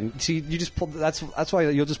 Dine. See, you just pull. That's why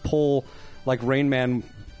you'll just pull like Rain Man.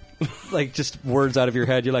 Like just words out of your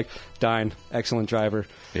head. You're like, Dine, excellent driver.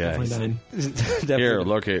 Yeah. Definitely Dine. Here,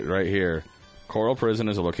 locate right here. Coral Prison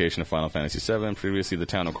is a location of Final Fantasy VII. Previously, the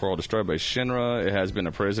town of Coral destroyed by Shinra. It has been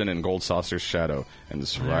a prison in Gold Saucer's shadow, and the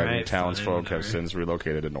surviving townsfolk have since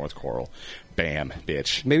relocated to North Coral. Bam,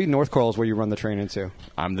 bitch. Maybe North Coral is where you run the train into.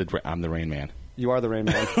 I'm the Rain Man. You are the Rain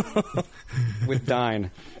Man with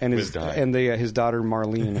Dine and his daughter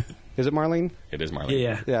Marlene. Is it Marlene? It is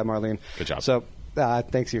Marlene. Yeah, Marlene. Good job. So.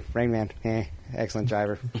 Thanks you, Rain Man. Excellent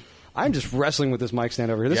driver. I'm just wrestling with this mic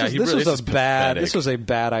stand over here. This was a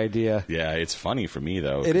bad idea. Yeah, it's funny for me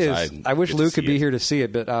though. It is. I wish Lou could be here to see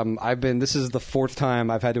it, but this is the fourth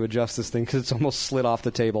time I've had to adjust this thing because it's almost slid off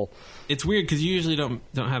the table. It's weird because you usually don't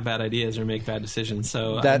have bad ideas or make bad decisions.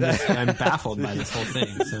 So I'm baffled by this whole thing.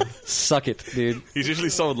 So. Suck it, dude. He's usually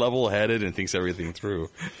so level-headed and thinks everything through.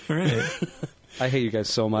 Right. I hate you guys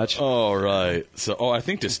so much. Oh, right. So, I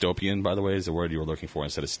think dystopian, by the way, is the word you were looking for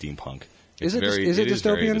instead of steampunk. Is it dystopian? It is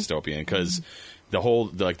very dystopian because the whole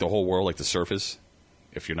world, like the surface,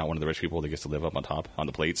 if you're not one of the rich people that gets to live up on top on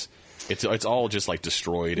the plates, it's all just like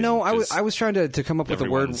destroyed. No, I was trying to come up with a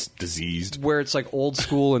word diseased where it's like old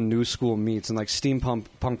school and new school meets, and like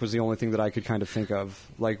steampunk was the only thing that I could kind of think of,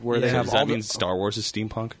 like where they have does that mean Star Wars is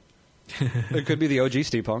steampunk? It could be the OG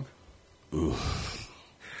steampunk. Ooh.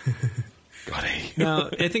 No,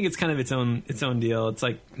 I think it's kind of its own deal. It's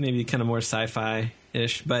like maybe kind of more sci-fi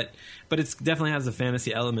ish, but it definitely has the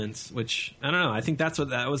fantasy elements, which I don't know. I think that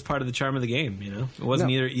was part of the charm of the game. It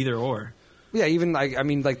wasn't either or. Yeah, even I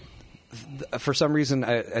mean, like for some reason,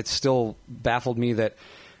 it still baffled me that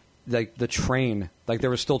like the train, like there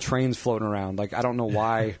were still trains floating around. Like I don't know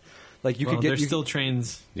why. Like there's still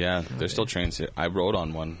trains. Yeah, there's still trains here. I rode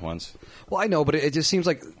on one once. Well, I know, but it just seems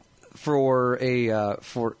like.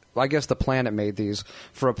 I guess the planet made these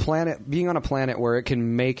for a planet being on a planet where it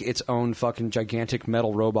can make its own fucking gigantic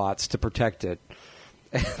metal robots to protect it,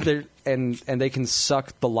 and they can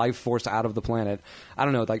suck the life force out of the planet. I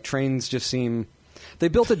don't know, like trains just seem. They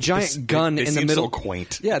built a giant gun in the middle. So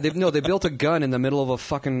quaint. Yeah, they built a gun in the middle of a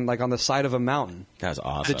fucking like on the side of a mountain. That's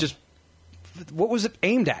awesome. What was it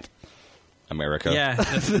aimed at? America. Yeah.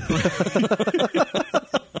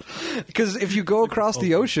 Because if you go across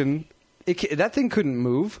the ocean, that thing couldn't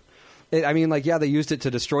move. They used it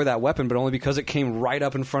to destroy that weapon, but only because it came right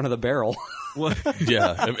up in front of the barrel.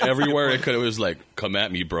 Yeah, everywhere it could, it was like, "Come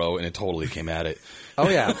at me, bro," and it totally came at it. Oh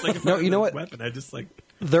yeah, no, you know what? Weapon, I just like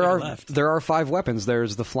there are 5 weapons.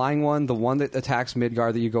 There's the flying one, the one that attacks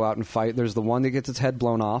Midgard that you go out and fight. There's the one that gets its head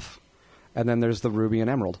blown off, and then there's the ruby and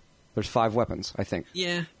emerald. There's 5 weapons, I think.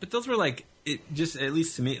 Yeah, but those were like just at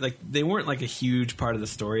least to me, like they weren't like a huge part of the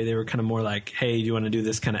story. They were kind of more like, hey, do you want to do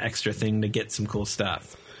this kind of extra thing to get some cool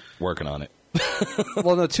stuff? Working on it.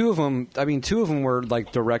 Well, no, 2 of them. I mean, 2 of them were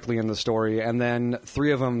like directly in the story, and then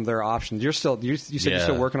 3 of them they're options. You said you're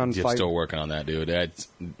still working on. I'm still working on that, dude.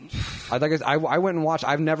 I went and watched.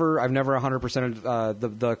 I've never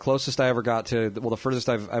 100%. The closest I ever got to, the furthest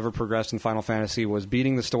I've ever progressed in Final Fantasy was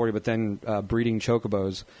beating the story, but then breeding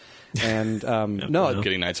chocobos. And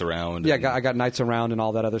getting knights around. Yeah, I got knights around and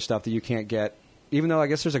all that other stuff that you can't get. Even though I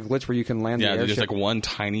guess there's a glitch where you can land. Yeah, the there's like one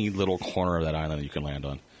tiny little corner of that island that you can land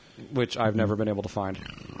on, which I've never been able to find.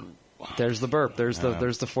 There's the burp. There's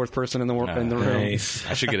the fourth person in the room. Nice.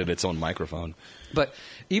 I should get it its own microphone. But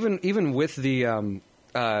even with the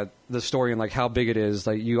story and like how big it is,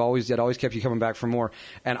 like it always kept you coming back for more.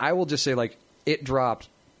 And I will just say, like, it dropped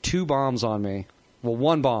 2 bombs on me. Well,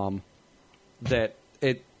 1 bomb that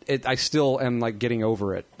I still am like getting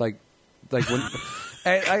over it. Like when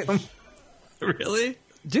I Really?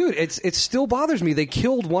 dude, it still bothers me. They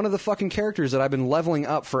killed one of the fucking characters that I've been leveling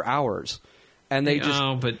up for hours, and they just.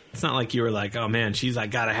 Oh, but it's not like you were like, oh man, I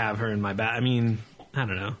gotta have her in my back. I mean, I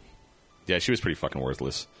don't know. Yeah, she was pretty fucking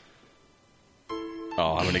worthless.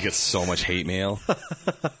 Oh, I'm gonna get so much hate mail.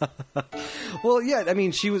 Well, yeah, I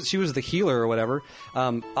mean, she was the healer or whatever.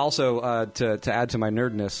 Also, to add to my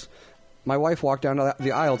nerdness, my wife walked down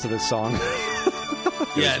the aisle to this song.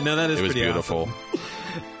 Yeah, no, that is It was pretty beautiful. awesome.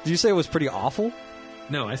 Did you say it was pretty awful?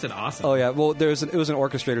 No, I said awesome. Oh yeah, well, it was an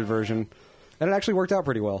orchestrated version, and it actually worked out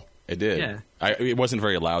pretty well. It did. Yeah. It wasn't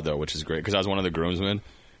very loud though, which is great because I was one of the groomsmen,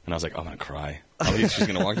 and I was like, I'm gonna cry. She's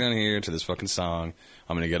gonna walk down here to this fucking song.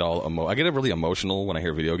 I'm gonna get all I get really emotional when I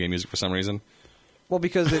hear video game music for some reason. Well,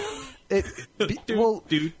 because well.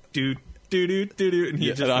 And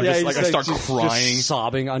he just, I'm just like I start just crying,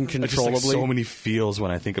 sobbing I just, uncontrollably. like, so many feels when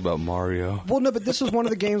I think about Mario. Well, no, but this was one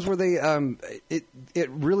of the games where they it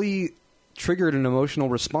really triggered an emotional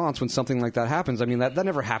response when something like that happens. I mean, that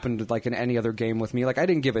never happened like in any other game with me. Like, I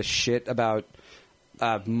didn't give a shit about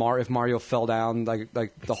if Mario fell down like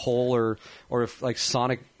the hole, or if like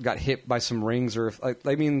Sonic got hit by some rings, or if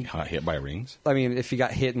Hit by rings. I mean, if he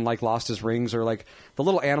got hit and like lost his rings, or like the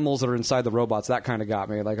little animals that are inside the robots, that kind of got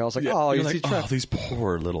me. Like, I was like, oh, You're is he like, trapped? oh, these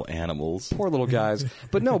poor little animals. Poor little guys.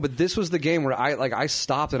 But no, but this was the game where I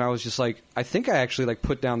stopped and I was just like, I think I actually like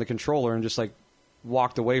put down the controller and just like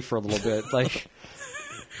walked away for a little bit. Like,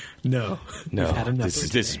 no, No, We've had enough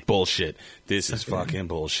this is bullshit. This is fucking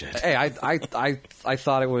bullshit. hey, I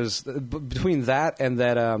thought it was between that and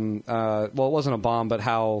that well, it wasn't a bomb, but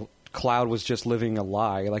how Cloud was just living a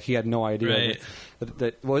lie. Like, he had no idea.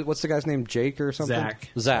 Right. What's the guy's name? Jake or something?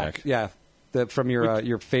 Zach. Yeah. From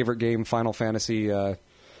your favorite game, Final Fantasy.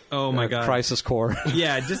 Oh my god, Crisis Core.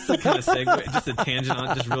 Yeah, just to kind of segue, just a tangent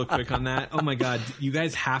on, just real quick on that. Oh my god, you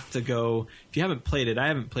guys have to go. If you haven't played it, I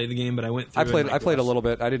haven't played the game, but I went through. I played a little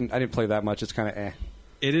bit. I didn't play that much. It's kind of eh.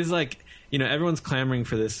 It is like, everyone's clamoring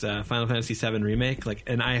for this Final Fantasy VII remake, like,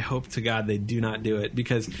 and I hope to God they do not do it,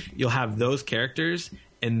 because you'll have those characters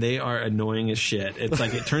and they are annoying as shit. It's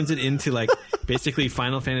like it turns it into like basically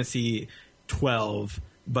Final Fantasy 12.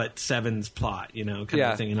 But 7's plot, kind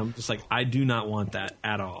of thing. And I'm just like, I do not want that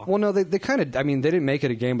at all. Well, no, they kind of, I mean, they didn't make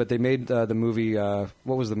it a game, but they made the movie, what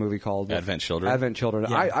was the movie called? Advent Children. Advent Children.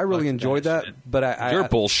 Yeah, I really enjoyed that, shit. but You're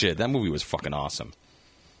bullshit. That movie was fucking awesome.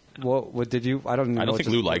 what did you, I don't think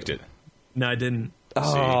Lou liked it. No, I didn't.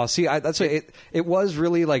 Oh, see, that's what it was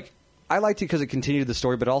really like, I liked it because it continued the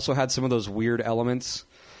story, but it also had some of those weird elements,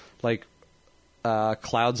 like,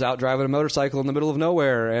 Cloud's out driving a motorcycle in the middle of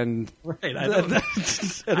nowhere, and right. I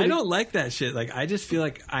don't like that shit. Like, I just feel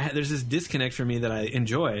like there's this disconnect for me that I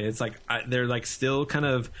enjoy. It's like they're like still kind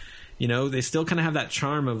of, they still kind of have that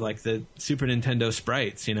charm of like the Super Nintendo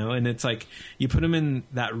sprites, and it's like you put them in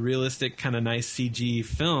that realistic kind of nice CG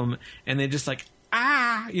film, and they just like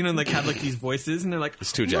like have like these voices, and they're like,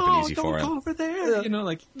 It's too Japanesey don't for him. go over there,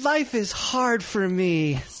 like life is hard for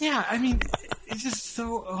me. yeah. I mean, it's just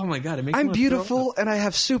so. Oh my god, it makes me I'm wanna beautiful and I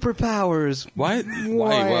have superpowers. Why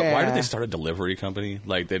did they start a delivery company?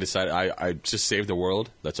 Like, they decided, I just saved the world.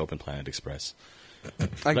 Let's open Planet Express.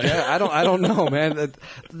 I don't know, man.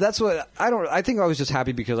 That's what I think I was just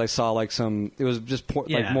happy because I saw like it was just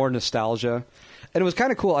like more nostalgia, and it was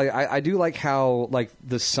kind of cool. I do like how like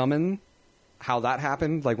the summon, how that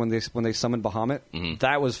happened. Like when they summoned Bahamut,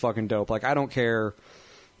 that was fucking dope. Like, I don't care.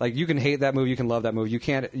 Like, you can hate that move, you can love that move.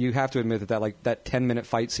 You have to admit that like that 10-minute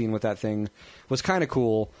fight scene with that thing was kind of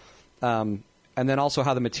cool. And then also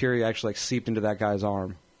how the materia actually like seeped into that guy's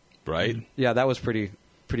arm. Right? Yeah, that was pretty.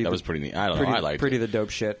 That was pretty neat. I don't know. I liked pretty it. the dope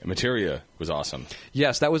shit. Materia was awesome.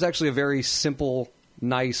 Yes, that was actually a very simple,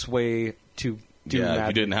 nice way to do magic.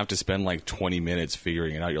 You didn't have to spend like 20 minutes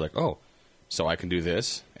figuring it out. You're like, oh, so I can do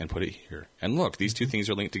this and put it here. And look, these two things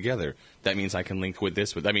are linked together. That means I can link with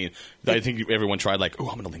this. I mean, I think everyone tried like, oh,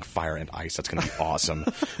 I'm going to link fire and ice. That's going to be awesome.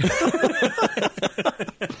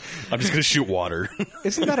 I'm just going to shoot water.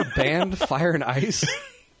 Isn't that a band, Fire and Ice?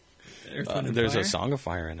 There's a Song of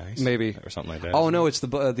Fire and Ice. Maybe. Or something like that. Oh, no, it's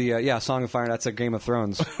the Song of Fire. That's a Game of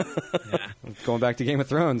Thrones. Yeah. Going back to Game of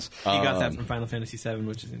Thrones. You got that from Final Fantasy VII,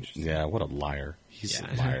 which is interesting. Yeah, what a liar. He's a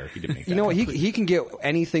liar. He didn't make that. You know what? He can get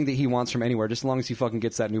anything that he wants from anywhere, just as long as he fucking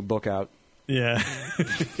gets that new book out. Yeah.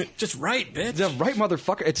 Just right, bitch. Yeah, right,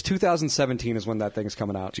 motherfucker. It's 2017 is when that thing's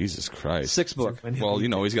coming out. Jesus Christ. 6th book. Well,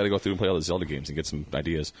 he's got to go through and play all the Zelda games and get some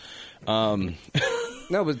ideas. No,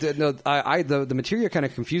 but the materia kind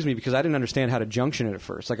of confused me because I didn't understand how to junction it at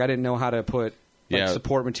first. Like I didn't know how to put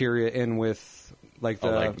support materia in with like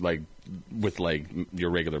the with your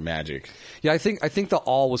regular magic. Yeah, I think the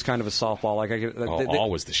all was kind of a softball. Like all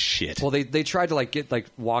was the shit. Well, they tried to like get like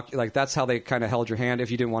walk like that's how they kind of held your hand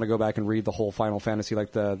if you didn't want to go back and read the whole Final Fantasy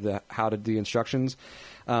like the how to the instructions.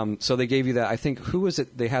 So they gave you that. I think who was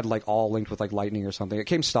it? They had like all linked with like lightning or something. It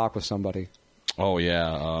came stock with somebody. Oh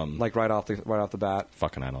yeah, like right off the bat.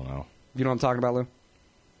 Fucking, I don't know. You know what I'm talking about, Lou?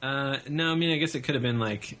 No, I mean I guess it could have been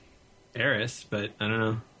like Eris, but I don't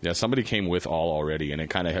know. Yeah, somebody came with all already, and it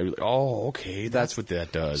kind of had like, oh, okay, that's what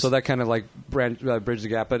that does. So that kind of like bridged the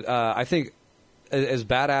gap. But I think as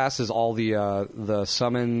badass as all the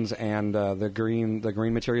summons and the green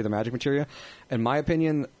materia, the magic materia, in my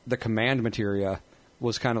opinion, the command materia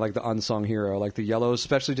was kind of like the unsung hero, like the yellows,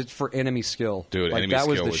 especially just for enemy skill. Dude, like, enemy that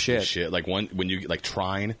skill was the shit. Like when you like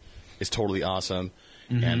Trine is totally awesome,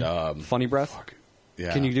 and funny breath. Fuck.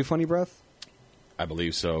 Yeah, can you do funny breath? I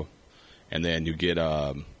believe so. And then you get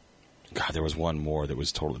God, there was one more that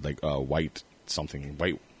was totally like white something,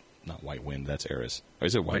 not white wind. That's Eris. Or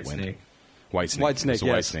is it white wind? Snake. White snake. White snake. It's a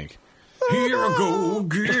yes. white snake. Here I go,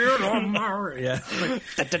 get on my yeah.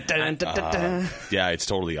 Yeah, it's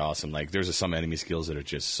totally awesome. Like there's some enemy skills that are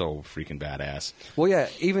just so freaking badass. Well, yeah,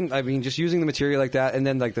 even I mean, just using the materia like that, and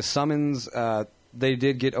then like the summons, they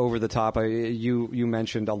did get over the top. You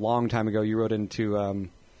mentioned a long time ago. You wrote into.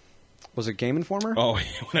 Was it Game Informer? Oh,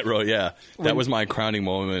 when I wrote, yeah. That was my crowning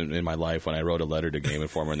moment in my life when I wrote a letter to Game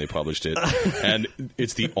Informer and they published it. And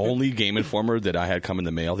it's the only Game Informer that I had come in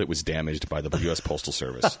the mail that was damaged by the U.S. Postal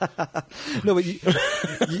Service. No, but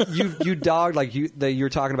you dogged, like, you were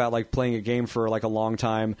talking about, like, playing a game for, like, a long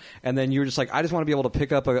time, and then you were just like, I just want to be able to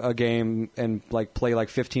pick up a game and, like, play, like,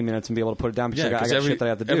 15 minutes and be able to put it down because I got shit that I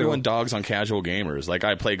have to do. Everyone dogs on casual gamers. Like,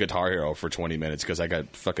 I play Guitar Hero for 20 minutes because I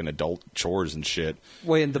got fucking adult chores and shit.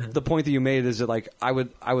 Wait, and the point that you made is that like I would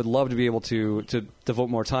love to be able to devote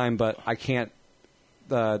more time, but I can't.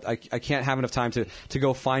 I can't have enough time to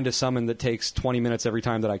go find a summon that takes 20 minutes every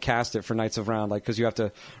time that I cast it for Knights of Round, like because you have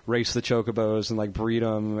to race the chocobos and like breed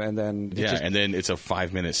them, and then and then it's a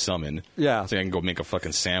 5-minute summon. Yeah, so I can go make a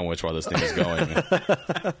fucking sandwich while this thing is going.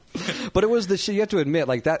 But it was the shit. You have to admit,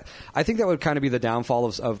 like that. I think that would kind of be the downfall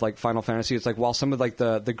of like Final Fantasy. It's like while some of like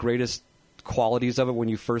the greatest qualities of it when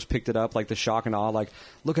you first picked it up, like the shock and awe, like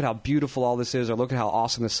look at how beautiful all this is, or look at how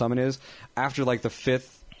awesome the summon is. After like the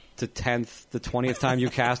 5th to 10th, the 20th time you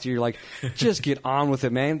cast it, you're like, just get on with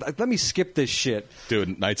it, man. Let me skip this shit.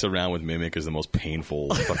 Dude, Knights Around with Mimic is the most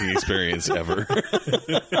painful fucking experience ever.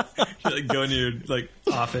 You like go into your like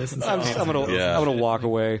office and stuff. I'm gonna walk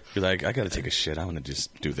away. You're like, I gotta take a shit. I'm gonna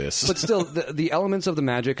just do this. But still, the elements of the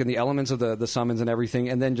magic and the elements of the summons and everything,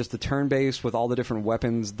 and then just the turn base with all the different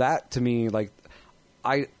weapons. That to me, like,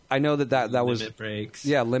 I know that was limit breaks.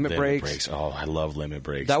 Yeah, limit breaks. Oh, I love limit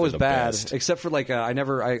breaks. That was bad, best. except for like I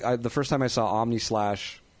the first time I saw Omni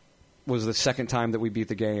Slash was the second time that we beat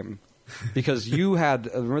the game. Because you had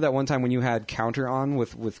remember that one time when you had counter on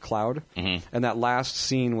with Cloud, and that last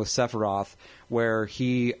scene with Sephiroth where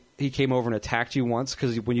he came over and attacked you once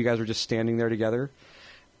because when you guys were just standing there together.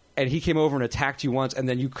 And he came over and attacked you once, and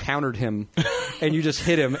then you countered him, and you just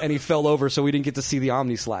hit him, and he fell over, so we didn't get to see the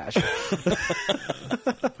Omni Slash. The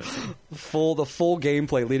full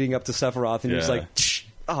gameplay leading up to Sephiroth, and you're just like,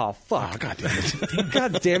 oh fuck, oh, god damn it,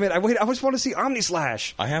 god damn it! I just want to see Omni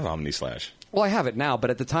Slash. I have Omni Slash. Well, I have it now, but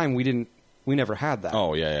at the time we never had that.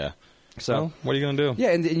 Oh yeah. So well, what are you gonna do? Yeah,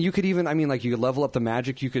 and you could even, I mean, like you could level up the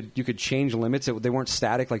magic. You could change limits. They weren't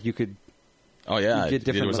static. Like you could. Oh yeah,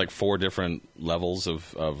 there was like 4 different levels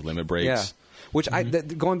of limit breaks. Yeah, which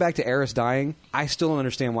going back to Eris dying, I still don't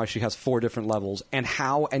understand why she has 4 different levels and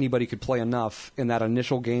how anybody could play enough in that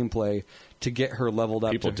initial gameplay to get her leveled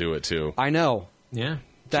up. People do it too. I know. Yeah,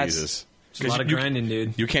 Jesus. It's a lot of grinding,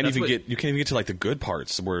 dude. You can't even get to like the good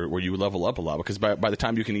parts where you level up a lot because by the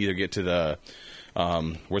time you can either get to the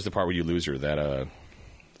where's the part where you lose her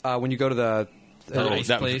when you go to the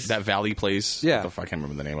place. that valley place. Yeah, I can't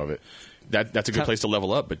remember the name of it. That's a good place to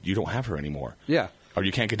level up, but you don't have her anymore. Yeah. Or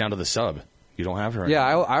you can't get down to the sub. You don't have her anymore. Yeah,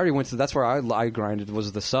 I already went to. That's where I grinded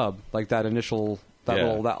was the sub, like that initial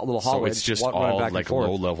little hallway. So it's just all like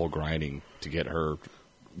low level grinding to get her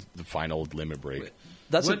the final limit break.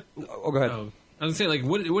 Go ahead. I was gonna say,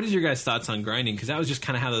 like, what is your guys' thoughts on grinding? Because that was just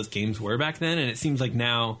kind of how those games were back then, and it seems like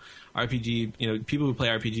now RPG, people who play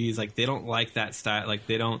RPGs, like, they don't like that style. Like,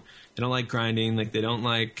 they don't like grinding. Like, they don't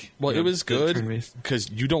like. Well, it was good because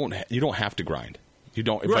you don't have to grind. You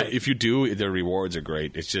don't. Right. But if you do, the rewards are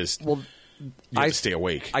great. It's just you have to stay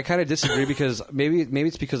awake. I kind of disagree because maybe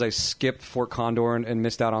it's because I skipped Fort Condor and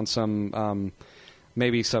missed out on some.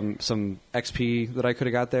 Maybe some XP that I could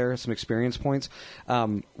have got there, some experience points.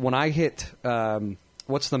 When I hit,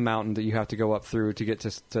 what's the mountain that you have to go up through to get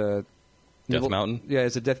to Death Mountain? Yeah,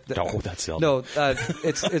 it's a Death. Oh, that's Zelda. No,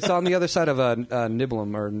 it's on the other side of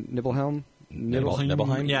Nibelheim or Nibelhelm.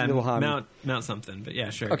 Nibelheim? Yeah, Nibelheim. Mount something, but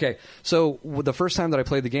yeah, sure. Okay, so the first time that I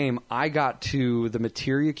played the game, I got to the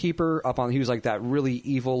Materia Keeper up on. He was like that really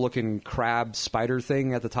evil-looking crab spider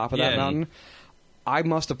thing at the top of that mountain. I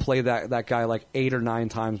must have played that guy like 8 or 9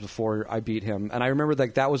 times before I beat him, and I remember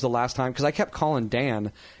like that was the last time because I kept calling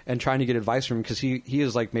Dan and trying to get advice from him because he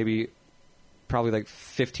is like probably like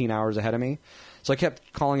 15 hours ahead of me, so I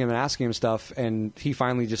kept calling him and asking him stuff, and he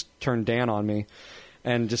finally just turned Dan on me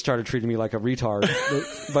and just started treating me like a retard.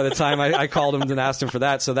 By the time I called him and asked him for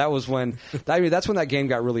that, so that was when that's when that game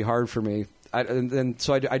got really hard for me. And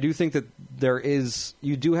so I do think that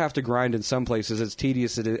you do have to grind in some places, as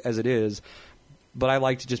tedious as it is. But I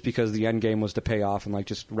liked it just because the end game was to pay off and like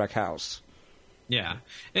just wreck house. Yeah,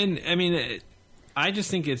 and I mean, I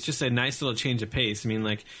just think it's just a nice little change of pace. I mean,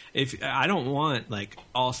 like if I don't want like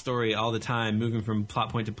all story all the time, moving from plot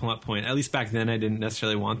point to plot point. At least back then, I didn't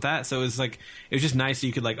necessarily want that. So it was just nice that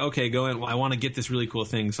you could like, okay, go in. Well, I want to get this really cool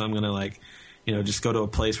thing, so I'm gonna like, just go to a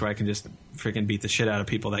place where I can just freaking beat the shit out of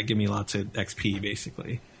people that give me lots of XP,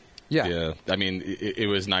 basically. Yeah. Yeah. I mean, it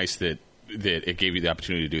was nice that it gave you the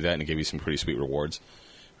opportunity to do that and it gave you some pretty sweet rewards,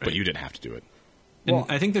 but you didn't have to do it. And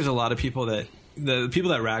I think there's a lot of people that the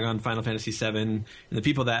people that rag on Final Fantasy VII and the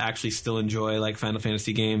people that actually still enjoy like Final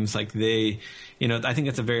Fantasy games, like they, I think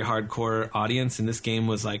it's a very hardcore audience, and this game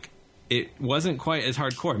was like, it wasn't quite as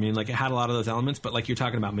hardcore. I mean, like it had a lot of those elements, but like you're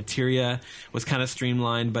talking about, Materia was kind of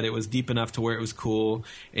streamlined, but it was deep enough to where it was cool,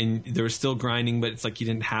 and there was still grinding, but it's like you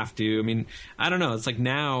didn't have to. I mean, I don't know. It's like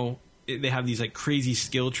now they have these like crazy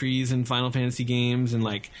skill trees in Final Fantasy games, and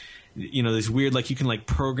like this weird like you can like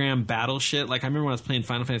program battle shit. Like I remember when I was playing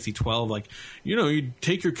Final Fantasy 12, like you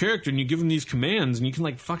take your character and you give them these commands and you can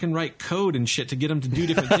like fucking write code and shit to get them to do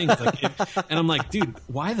different things. Like and I'm like, dude,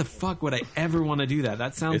 why the fuck would I ever want to do that?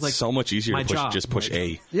 That sounds like so much easier to job. Just push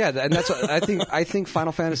A. Yeah, and that's what I think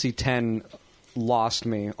Final Fantasy X lost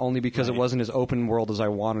me only because it wasn't as open world as I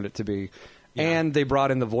wanted it to be. Yeah. And they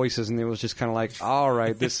brought in the voices, and it was just kind of like, all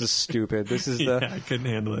right, this is stupid. This is I couldn't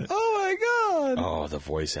handle it. Oh my god! Oh, the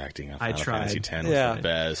voice acting of Final tried. Fantasy X was the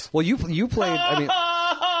best. Well, you played. I mean,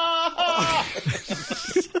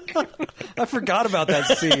 I forgot about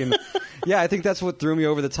that scene. Yeah, I think that's what threw me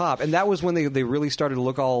over the top, and that was when they really started to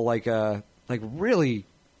look all like really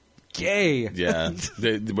gay. Yeah,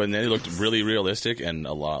 when they looked really realistic and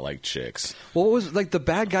a lot like chicks. Well, what was like the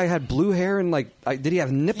bad guy had blue hair and like did he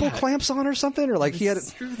have nipple clamps on or something, or like he had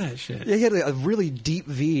screw that shit. Yeah, he had a really deep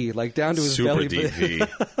V like down to his super belly. Deep V.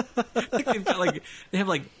 They've got they have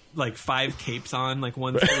like 5 capes on, like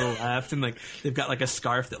one to the left, and like they've got like a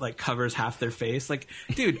scarf that like covers half their face. Like,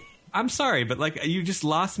 dude, I'm sorry, but like you just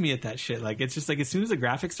lost me at that shit. Like it's just like as soon as the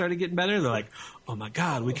graphics started getting better, they're like, oh my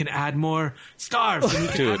god, we can add more scarves and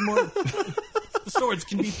we can add more. The swords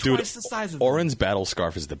can be twice the size of them. Orin's battle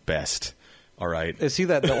scarf is the best. All right, is he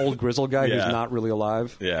the old grizzled guy who's not really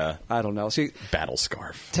alive? Yeah, I don't know. See, battle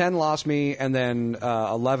scarf. 10 lost me, and then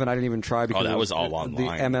 11 I didn't even try because that was all online.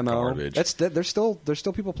 The MMO. Garbage. There's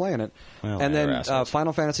still people playing it. Well, and then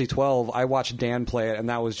Final Fantasy 12, I watched Dan play it, and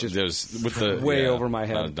that was just way over my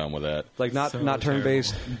head. I'm done with that. Like not turn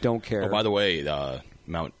based. Don't care. Oh, by the way,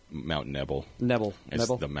 Mount Nebel. It's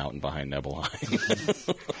Nebel? the mountain behind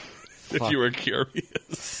Nebelheim. If you were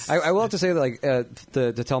curious, I will have to say that, like,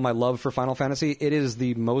 to tell my love for Final Fantasy, it is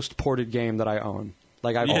the most ported game that I own.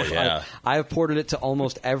 Like I've ported it to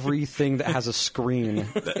almost everything that has a screen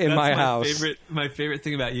in my house. My favorite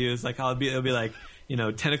thing about you is like it'll be like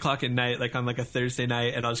 10 o'clock at night, like on like a Thursday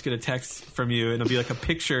night, and I'll just get a text from you, and it'll be like a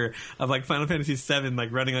picture of like Final Fantasy VII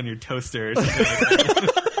like running on your toaster or something like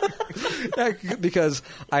that. Because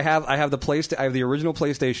I have the original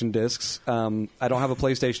PlayStation discs. I don't have a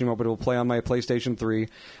PlayStation anymore, but it will play on my PlayStation 3.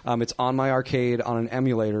 It's on my arcade on an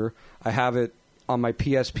emulator. I have it on my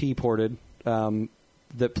PSP ported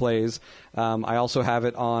that plays. I also have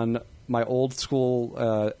it on my old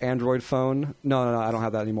school Android phone. No, I don't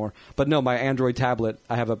have that anymore. But no, my Android tablet,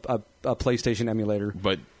 I have a PlayStation emulator.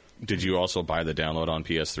 But Did you also buy the download on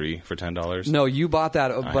PS3 for $10? No, you bought that,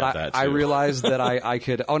 but have that I too. realized that I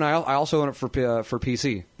could. Oh, no, I also own it for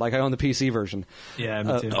PC. Like I own the PC version. Yeah,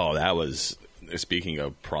 me too. Oh, that was. Speaking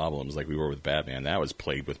of problems, like we were with Batman, that was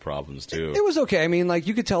plagued with problems too. It was okay. I mean, like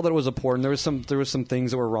you could tell that it was a port, and there was some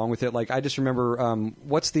things that were wrong with it. Like I just remember,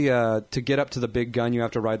 what's the to get up to the big gun, you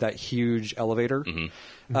have to ride that huge elevator.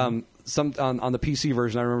 Some on the PC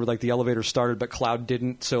version, I remember like the elevator started, but Cloud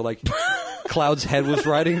didn't. So like Cloud's head was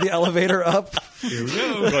riding the elevator up. Here we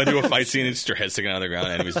go. Go into a fight scene and just your head sticking out of the ground,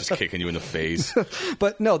 and enemies just kicking you in the face.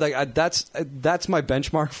 But no, that's my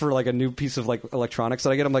benchmark for like a new piece of like electronics that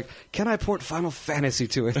I get. I'm like, can I port Final Fantasy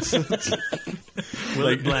to it? Will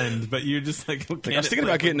it blend? But you're just like, I was thinking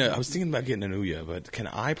about getting a Ouya, but can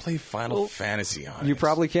I play Final Fantasy on it? You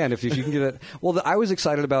probably can if you can get it. Well, I was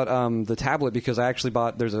excited about the tablet because I actually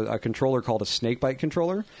bought. There's a controller called a Snakebite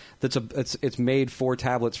controller. It's made for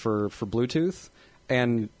tablets for Bluetooth,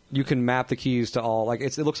 and you can map the keys to all. Like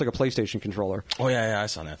it looks like a PlayStation controller. Oh yeah, I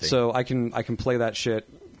saw that thing. So I can play that shit.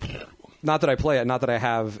 Not that I play it. Not that I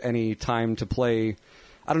have any time to play.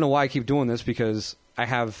 I don't know why I keep doing this because I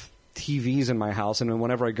have TVs in my house, and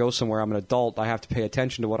whenever I go somewhere, I'm an adult. I have to pay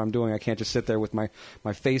attention to what I'm doing. I can't just sit there with my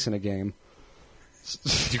face in a game.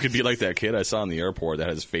 You could be like that kid I saw in the airport that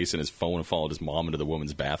had his face in his phone and followed his mom into the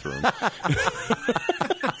woman's bathroom.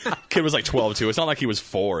 Kid was like 12 too. It's not like he was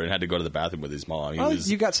 4 and had to go to the bathroom with his mom.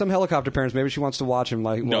 You got some helicopter parents. Maybe she wants to watch him.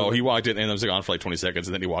 Like, no, he walked in and it was like on for like 20 seconds,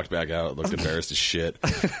 and then he walked back out, looked embarrassed as shit.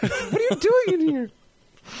 What are you doing in here?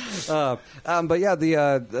 But yeah,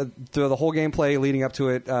 the whole gameplay leading up to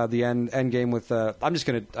it, the end game with. I'm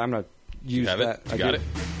gonna use that. You got it.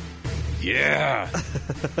 Yeah,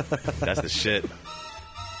 that's the shit.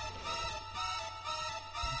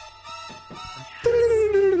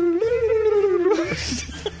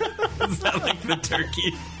 Is that like the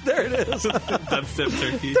turkey? There it is. Dubstep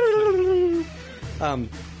turkey.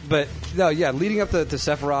 But no, yeah, leading up to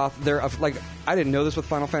Sephiroth, there like I didn't know this with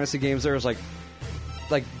Final Fantasy games. There was like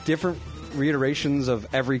different reiterations of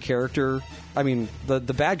every character. I mean, the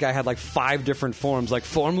bad guy had like 5 different forms, like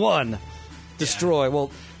Form 1, Destroy. Yeah.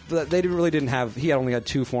 Well, they didn't have. He only had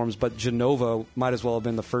 2 forms, but Genova might as well have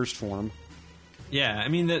been the first form. Yeah, I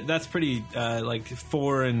mean that's pretty. Like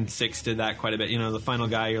 4 and 6 did that quite a bit. You know, the final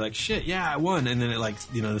guy, you're like, shit, yeah, I won, and then it like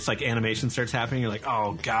this like animation starts happening. You're like,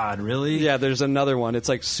 oh god, really? Yeah, there's another one. It's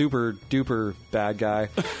like super duper bad guy.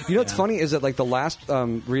 You know what's funny is that like the last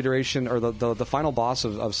reiteration or the final boss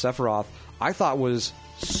of Sephiroth, I thought was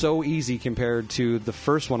so easy compared to the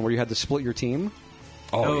first one where you had to split your team.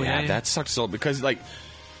 Oh yeah, that sucks so because like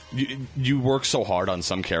you work so hard on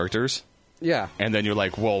some characters. Yeah. And then you're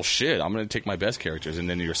like, well, shit, I'm going to take my best characters, and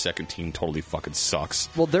then your second team totally fucking sucks.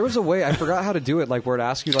 Well, there was a way, I forgot how to do it, like where it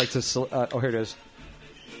asks you like to, oh, here it is.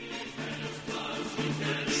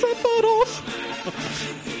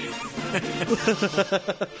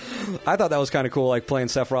 I thought that was kind of cool, like playing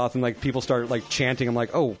Sephiroth, and like people start like chanting. I'm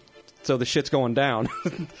like, oh, so the shit's going down.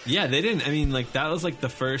 Yeah, they didn't. I mean, like that was like the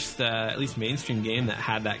first, at least mainstream game that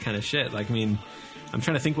had that kind of shit. Like, I mean, I'm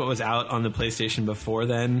trying to think what was out on the PlayStation before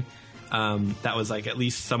then. That was like at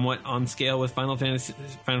least somewhat on scale with Final Fantasy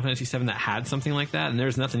VII that had something like that, and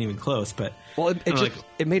there's nothing even close. But well,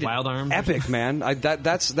 it made Wild it Arms epic, man.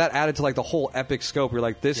 That added to like the whole epic scope. You're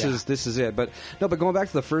like, this is it. But no, but going back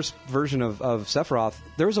to the first version of Sephiroth,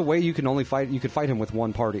 there was a way you could fight him with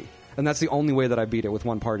one party, and that's the only way that I beat it with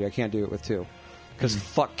one party. I can't do it with 2 because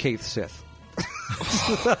fuck Kaith Sith.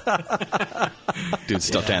 Dude,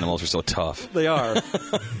 stuffed animals are so tough. They are.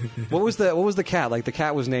 What was the cat? Like the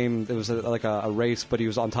cat was named. It was like a race, but he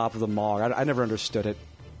was on top of the Mog. I never understood it.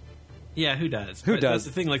 Yeah, who does? Who but does?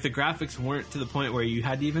 That's the thing. Like the graphics weren't to the point where you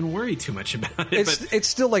had to even worry too much about it. It's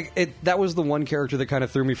still like it. That was the one character that kind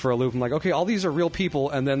of threw me for a loop. I'm like, okay, all these are real people,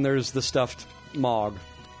 and then there's the stuffed Mog.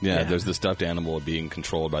 Yeah, there's the stuffed animal being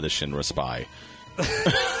controlled by the Shinra spy.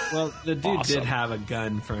 Well, the dude Awesome. did have a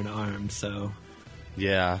gun for an arm, so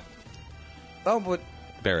Yeah. Oh, but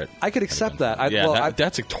Barrett. I could accept that.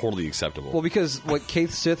 That's totally acceptable. Well, because what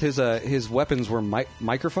Kaith Sith, his weapons were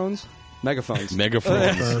microphones, megaphones.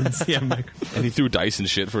 Megaphones. yeah, And he threw dice and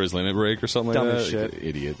shit for his limit break or something Dumb like that. as shit.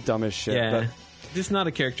 Idiot. Dumb as shit. yeah. But Just not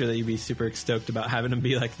a character that you'd be super stoked about having him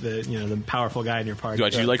be like the powerful guy in your party.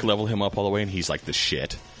 Dude, you like level him up all the way, and he's like the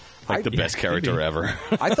shit. Like the best character ever.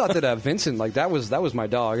 I thought that Vincent, like that was my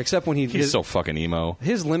dog. Except when he's so fucking emo.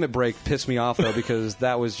 His limit break pissed me off though because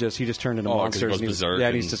that was just he just turned into monsters. He goes berserk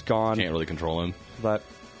and he's just gone. Can't really control him. But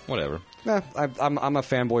whatever. I'm a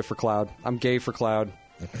fanboy for Cloud. I'm gay for Cloud.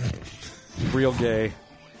 Real gay.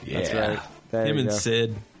 Yeah. That's right. There him you and go.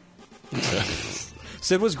 Sid.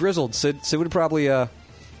 Sid was grizzled. Sid would probably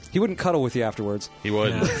He wouldn't cuddle with you afterwards. He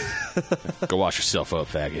would. Yeah. Go wash yourself up,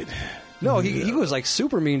 faggot. No, he was like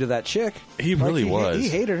super mean to that chick. He really was. He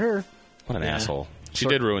hated her. What an asshole. She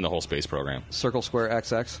Sor- did ruin the whole space program. Circle square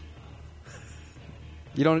XX.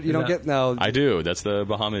 You don't that- get no. I do. That's the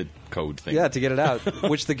Bahamut code thing. Yeah, to get it out,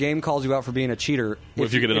 which the game calls you out for being a cheater. What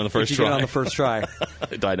if you get it on the first if you get it try? on the first try.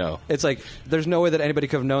 I know. It's like there's no way that anybody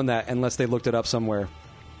could have known that unless they looked it up somewhere.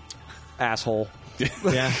 Asshole.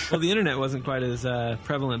 Yeah. Well, the internet wasn't quite as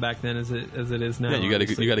prevalent back then as it is now. Yeah, you got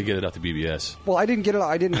obviously. to get it out to BBS. Well, I didn't get it.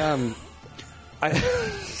 I didn't.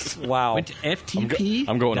 Wow. Went to FTP.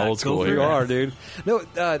 I'm going old school You here. are, dude. No,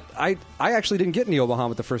 I actually didn't get Neo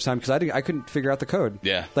Bahamut the first time because I couldn't figure out the code.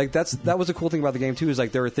 Yeah. Like that was a cool thing about the game too. Is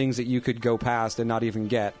like there were things that you could go past and not even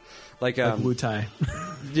get. Like Wutai.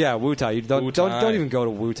 yeah, Wutai. You don't Wutai. even go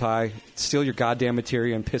to Wutai. Steal your goddamn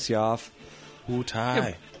materia and piss you off.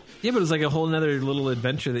 Wutai. Yeah, but it was like a whole other little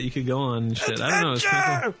adventure that you could go on and shit. I don't know. It's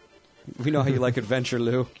pretty cool. We know how you like adventure,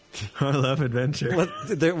 Lou. I love adventure.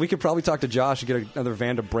 We could probably talk to Josh and get another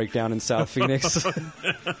van to break down in South Phoenix.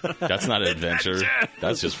 That's not an adventure.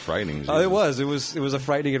 That's just frightening. It was a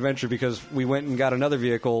frightening adventure because we went and got another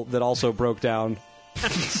vehicle that also broke down.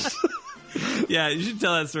 Yeah, you should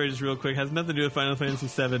tell that story just real quick. It has nothing to do with Final Fantasy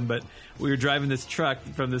VII, but we were driving this truck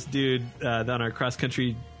from this dude on our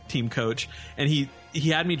cross-country team coach, and he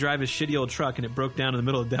had me drive his shitty old truck, and it broke down in the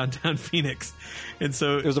middle of downtown Phoenix. And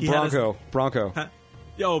so It was a Bronco. Bronco.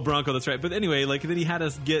 Oh, Bronco, that's right. But anyway, like then he had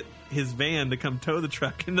us get his van to come tow the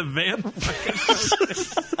truck, and the van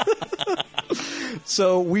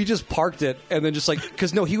So we just parked it, and then just like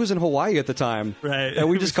because he was in Hawaii at the time, Right. And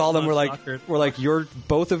we just called him. We're soccer. We're like,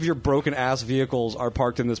 both of your broken ass vehicles are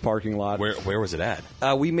parked in this parking lot. Where was it at?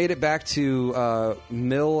 We made it back to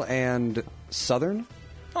Mill and Southern.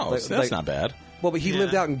 Oh, Like- that's like- not bad. Well, but he Yeah.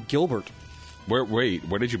 lived out in Gilbert, Where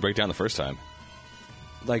did you break down the first time?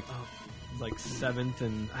 like. like 7th,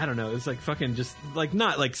 and I don't know. It was like fucking just like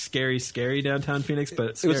not like scary downtown Phoenix,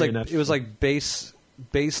 but It scary was like enough. it was like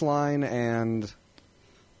baseline and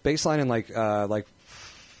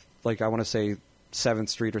like I want to say 7th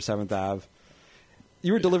Street or 7th Ave.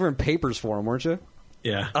 You were delivering papers for him, weren't you?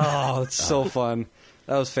 yeah. Oh, that's so fun.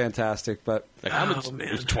 That was fantastic. But Like, Oh, man.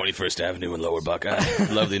 It was 21st Avenue in Lower Buckeye.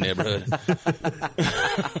 Lovely neighborhood.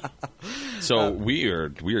 So we are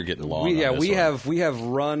getting along. we on this one. we have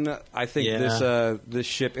run. I think Yeah. this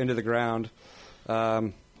ship into the ground.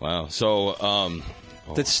 Wow. So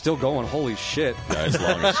That's still going. Holy shit! guys,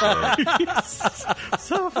 long as shit.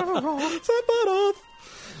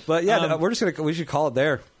 But yeah, we should call it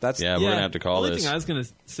there. That's Yeah, we're gonna have to call the only this. thing I was gonna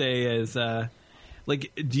say is,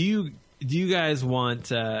 like, do you guys want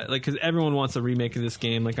because everyone wants a remake of this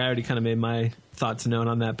game? Like, I already kind of made my thoughts known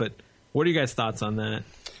on that, but what are you guys' thoughts on that?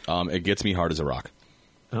 It gets me hard as a rock.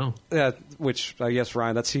 Oh, yeah. Which I guess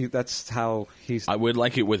Ryan. That's how he's. I would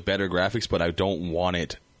like it with better graphics, but I don't want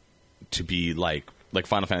it to be like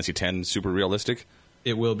Final Fantasy X, super realistic.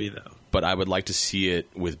 it will be though. But I would like to see it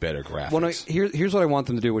with better graphics. Well, no, here's what I want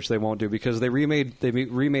them to do, which they won't do because they remade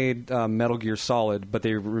Metal Gear Solid, but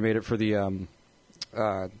they remade it for the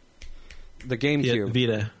GameCube. Yeah,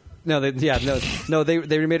 Vita. No, they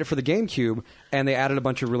remade it for the GameCube, and they added a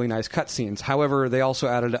bunch of really nice cutscenes. However, they also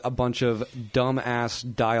added a bunch of dumb-ass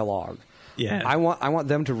dialogue. Yeah. I want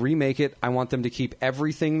them to remake it. I want them to keep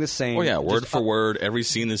everything the same. Oh yeah, word Just for word, every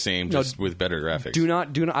scene the same, just with better graphics. Do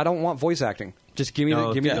not. I don't want voice acting. Just give me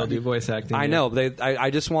they'll do voice acting. I yeah. know.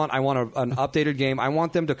 I want an updated game. I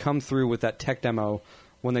want them to come through with that tech demo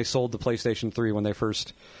when they sold the PlayStation 3 when they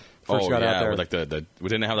first got out there. With like we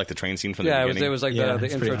didn't have like the train scene from the yeah, beginning. it was like Yeah, the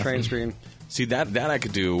it's intro pretty train awesome. screen. See that I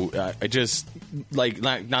could do. I just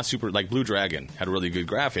not super like Blue Dragon had really good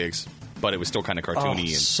graphics, but it was still kind of cartoony and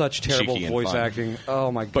Such terrible cheeky and voice fun. acting.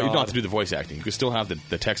 Oh my god! But you don't have to do the voice acting. You could still have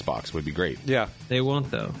the text box. Would be great. Yeah. They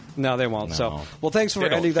won't though. No, they won't. No. So, well, thanks for They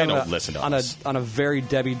don't- ending they that don't listen to on us. a very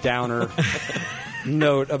Debbie Downer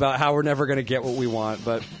note about how we're never going to get what we want.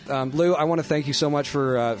 But Lou, I want to thank you so much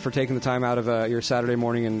for taking the time out of your Saturday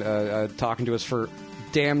morning and talking to us for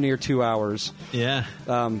damn near 2 hours. Yeah.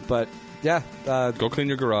 But yeah, Go clean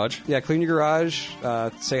your garage. clean your garage.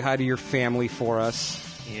 Say hi to your family for us.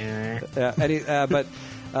 Yeah. But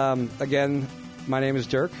again, my name is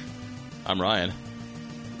Dirk I'm Ryan.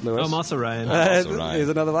 Lewis. I'm also Ryan. Also Ryan. Is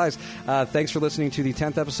another lies. Thanks for listening to the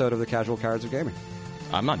 10th episode of the Casual Cowards of Gaming.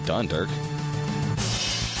 I'm not done, Dirk.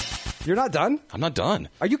 You're not done? I'm not done.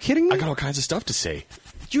 Are you kidding me? I got all kinds of stuff to say.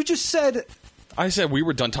 You just said I said we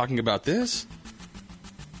were done talking about this.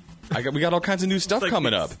 We got all kinds of new stuff like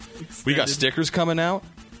coming up. We got extended. stickers coming out.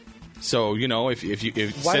 So, if you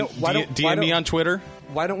Why send, don't- why don't- DM why me don't- on Twitter.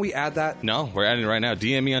 Why don't we add that? No, we're adding it right now.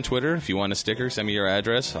 DM me on Twitter if you want a sticker. Send me your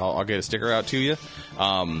address. I'll get a sticker out to you.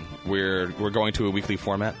 We're going to a weekly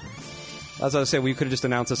format. As I was saying, we could have just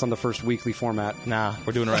announced this on the first weekly format. Nah,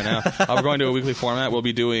 we're doing it right now. We're going to a weekly format. We'll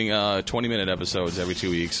be doing 20-minute episodes every 2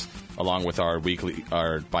 weeks, along with our bi-weekly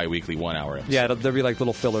 1-hour episodes. Yeah, there'll be like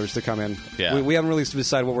little fillers to come in. Yeah. We haven't really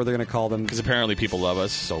decided what we're going to call them. Because apparently people love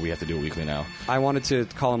us, so we have to do it weekly now. I wanted to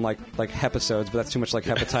call them like hepisodes, but that's too much like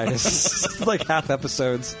hepatitis. Like half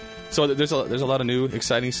episodes. So there's a lot of new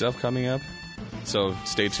exciting stuff coming up. So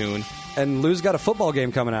stay tuned. And Lou's got a football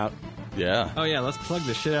game coming out. Yeah. Oh yeah, let's plug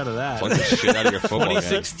the shit out of that. Plug the shit out of your football game.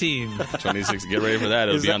 2016. 26. Get ready for that.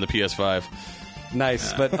 It'll be on the PS5.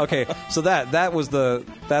 Nice, but okay. So that's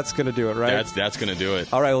going to do it, right? That's going to do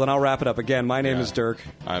it. All right. Well, then I'll wrap it up. Again, my name Yeah. is Dirk.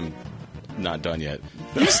 I'm not done yet.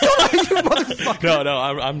 You still not, you motherfucker. No,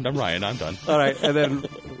 I'm Ryan. I'm done. All right, and then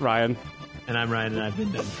Ryan. And I'm Ryan, and I've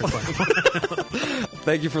been done for quite a while.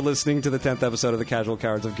 Thank you for listening to the 10th episode of the Casual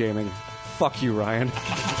Cowards of Gaming. Fuck you, Ryan.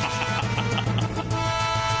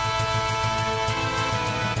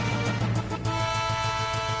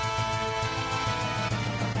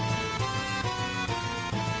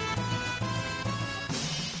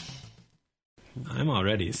 I'm all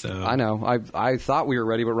ready, so I know. I thought we were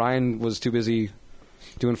ready, but Ryan was too busy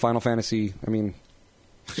doing Final Fantasy. I mean,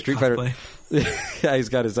 Street Fighter. Cosplay. Yeah, he's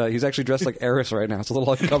got his. He's actually dressed like Eris right now. It's a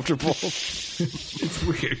little uncomfortable. It's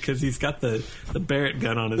weird because he's got the Barrett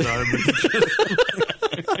gun on his arm.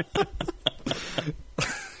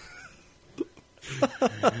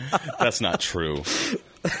 That's not true.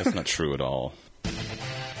 That's not true at all.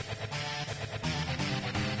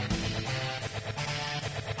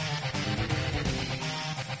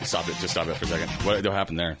 Stop it. Just stop it for a second. What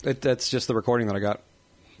happened there? That's just the recording that I got.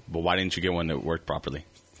 But why didn't you get one that worked properly?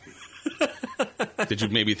 Did you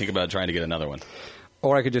maybe think about trying to get another one?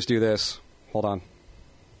 Or I could just do this. Hold on.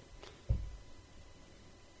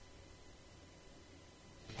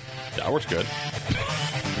 That works good.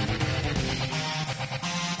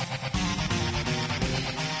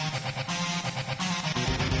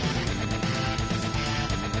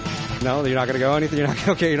 No, you're not going to go anything. You're not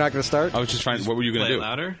okay. You're not going to start. I was just trying. What were you going Play to it do?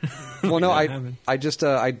 louder. Well, no, Make that happen. I just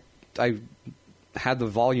I had the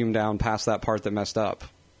volume down past that part that messed up,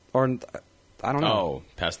 or I don't know. Oh,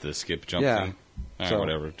 past the skip jump Yeah. thing. All right, So-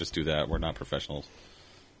 whatever. Just do that. We're not professionals.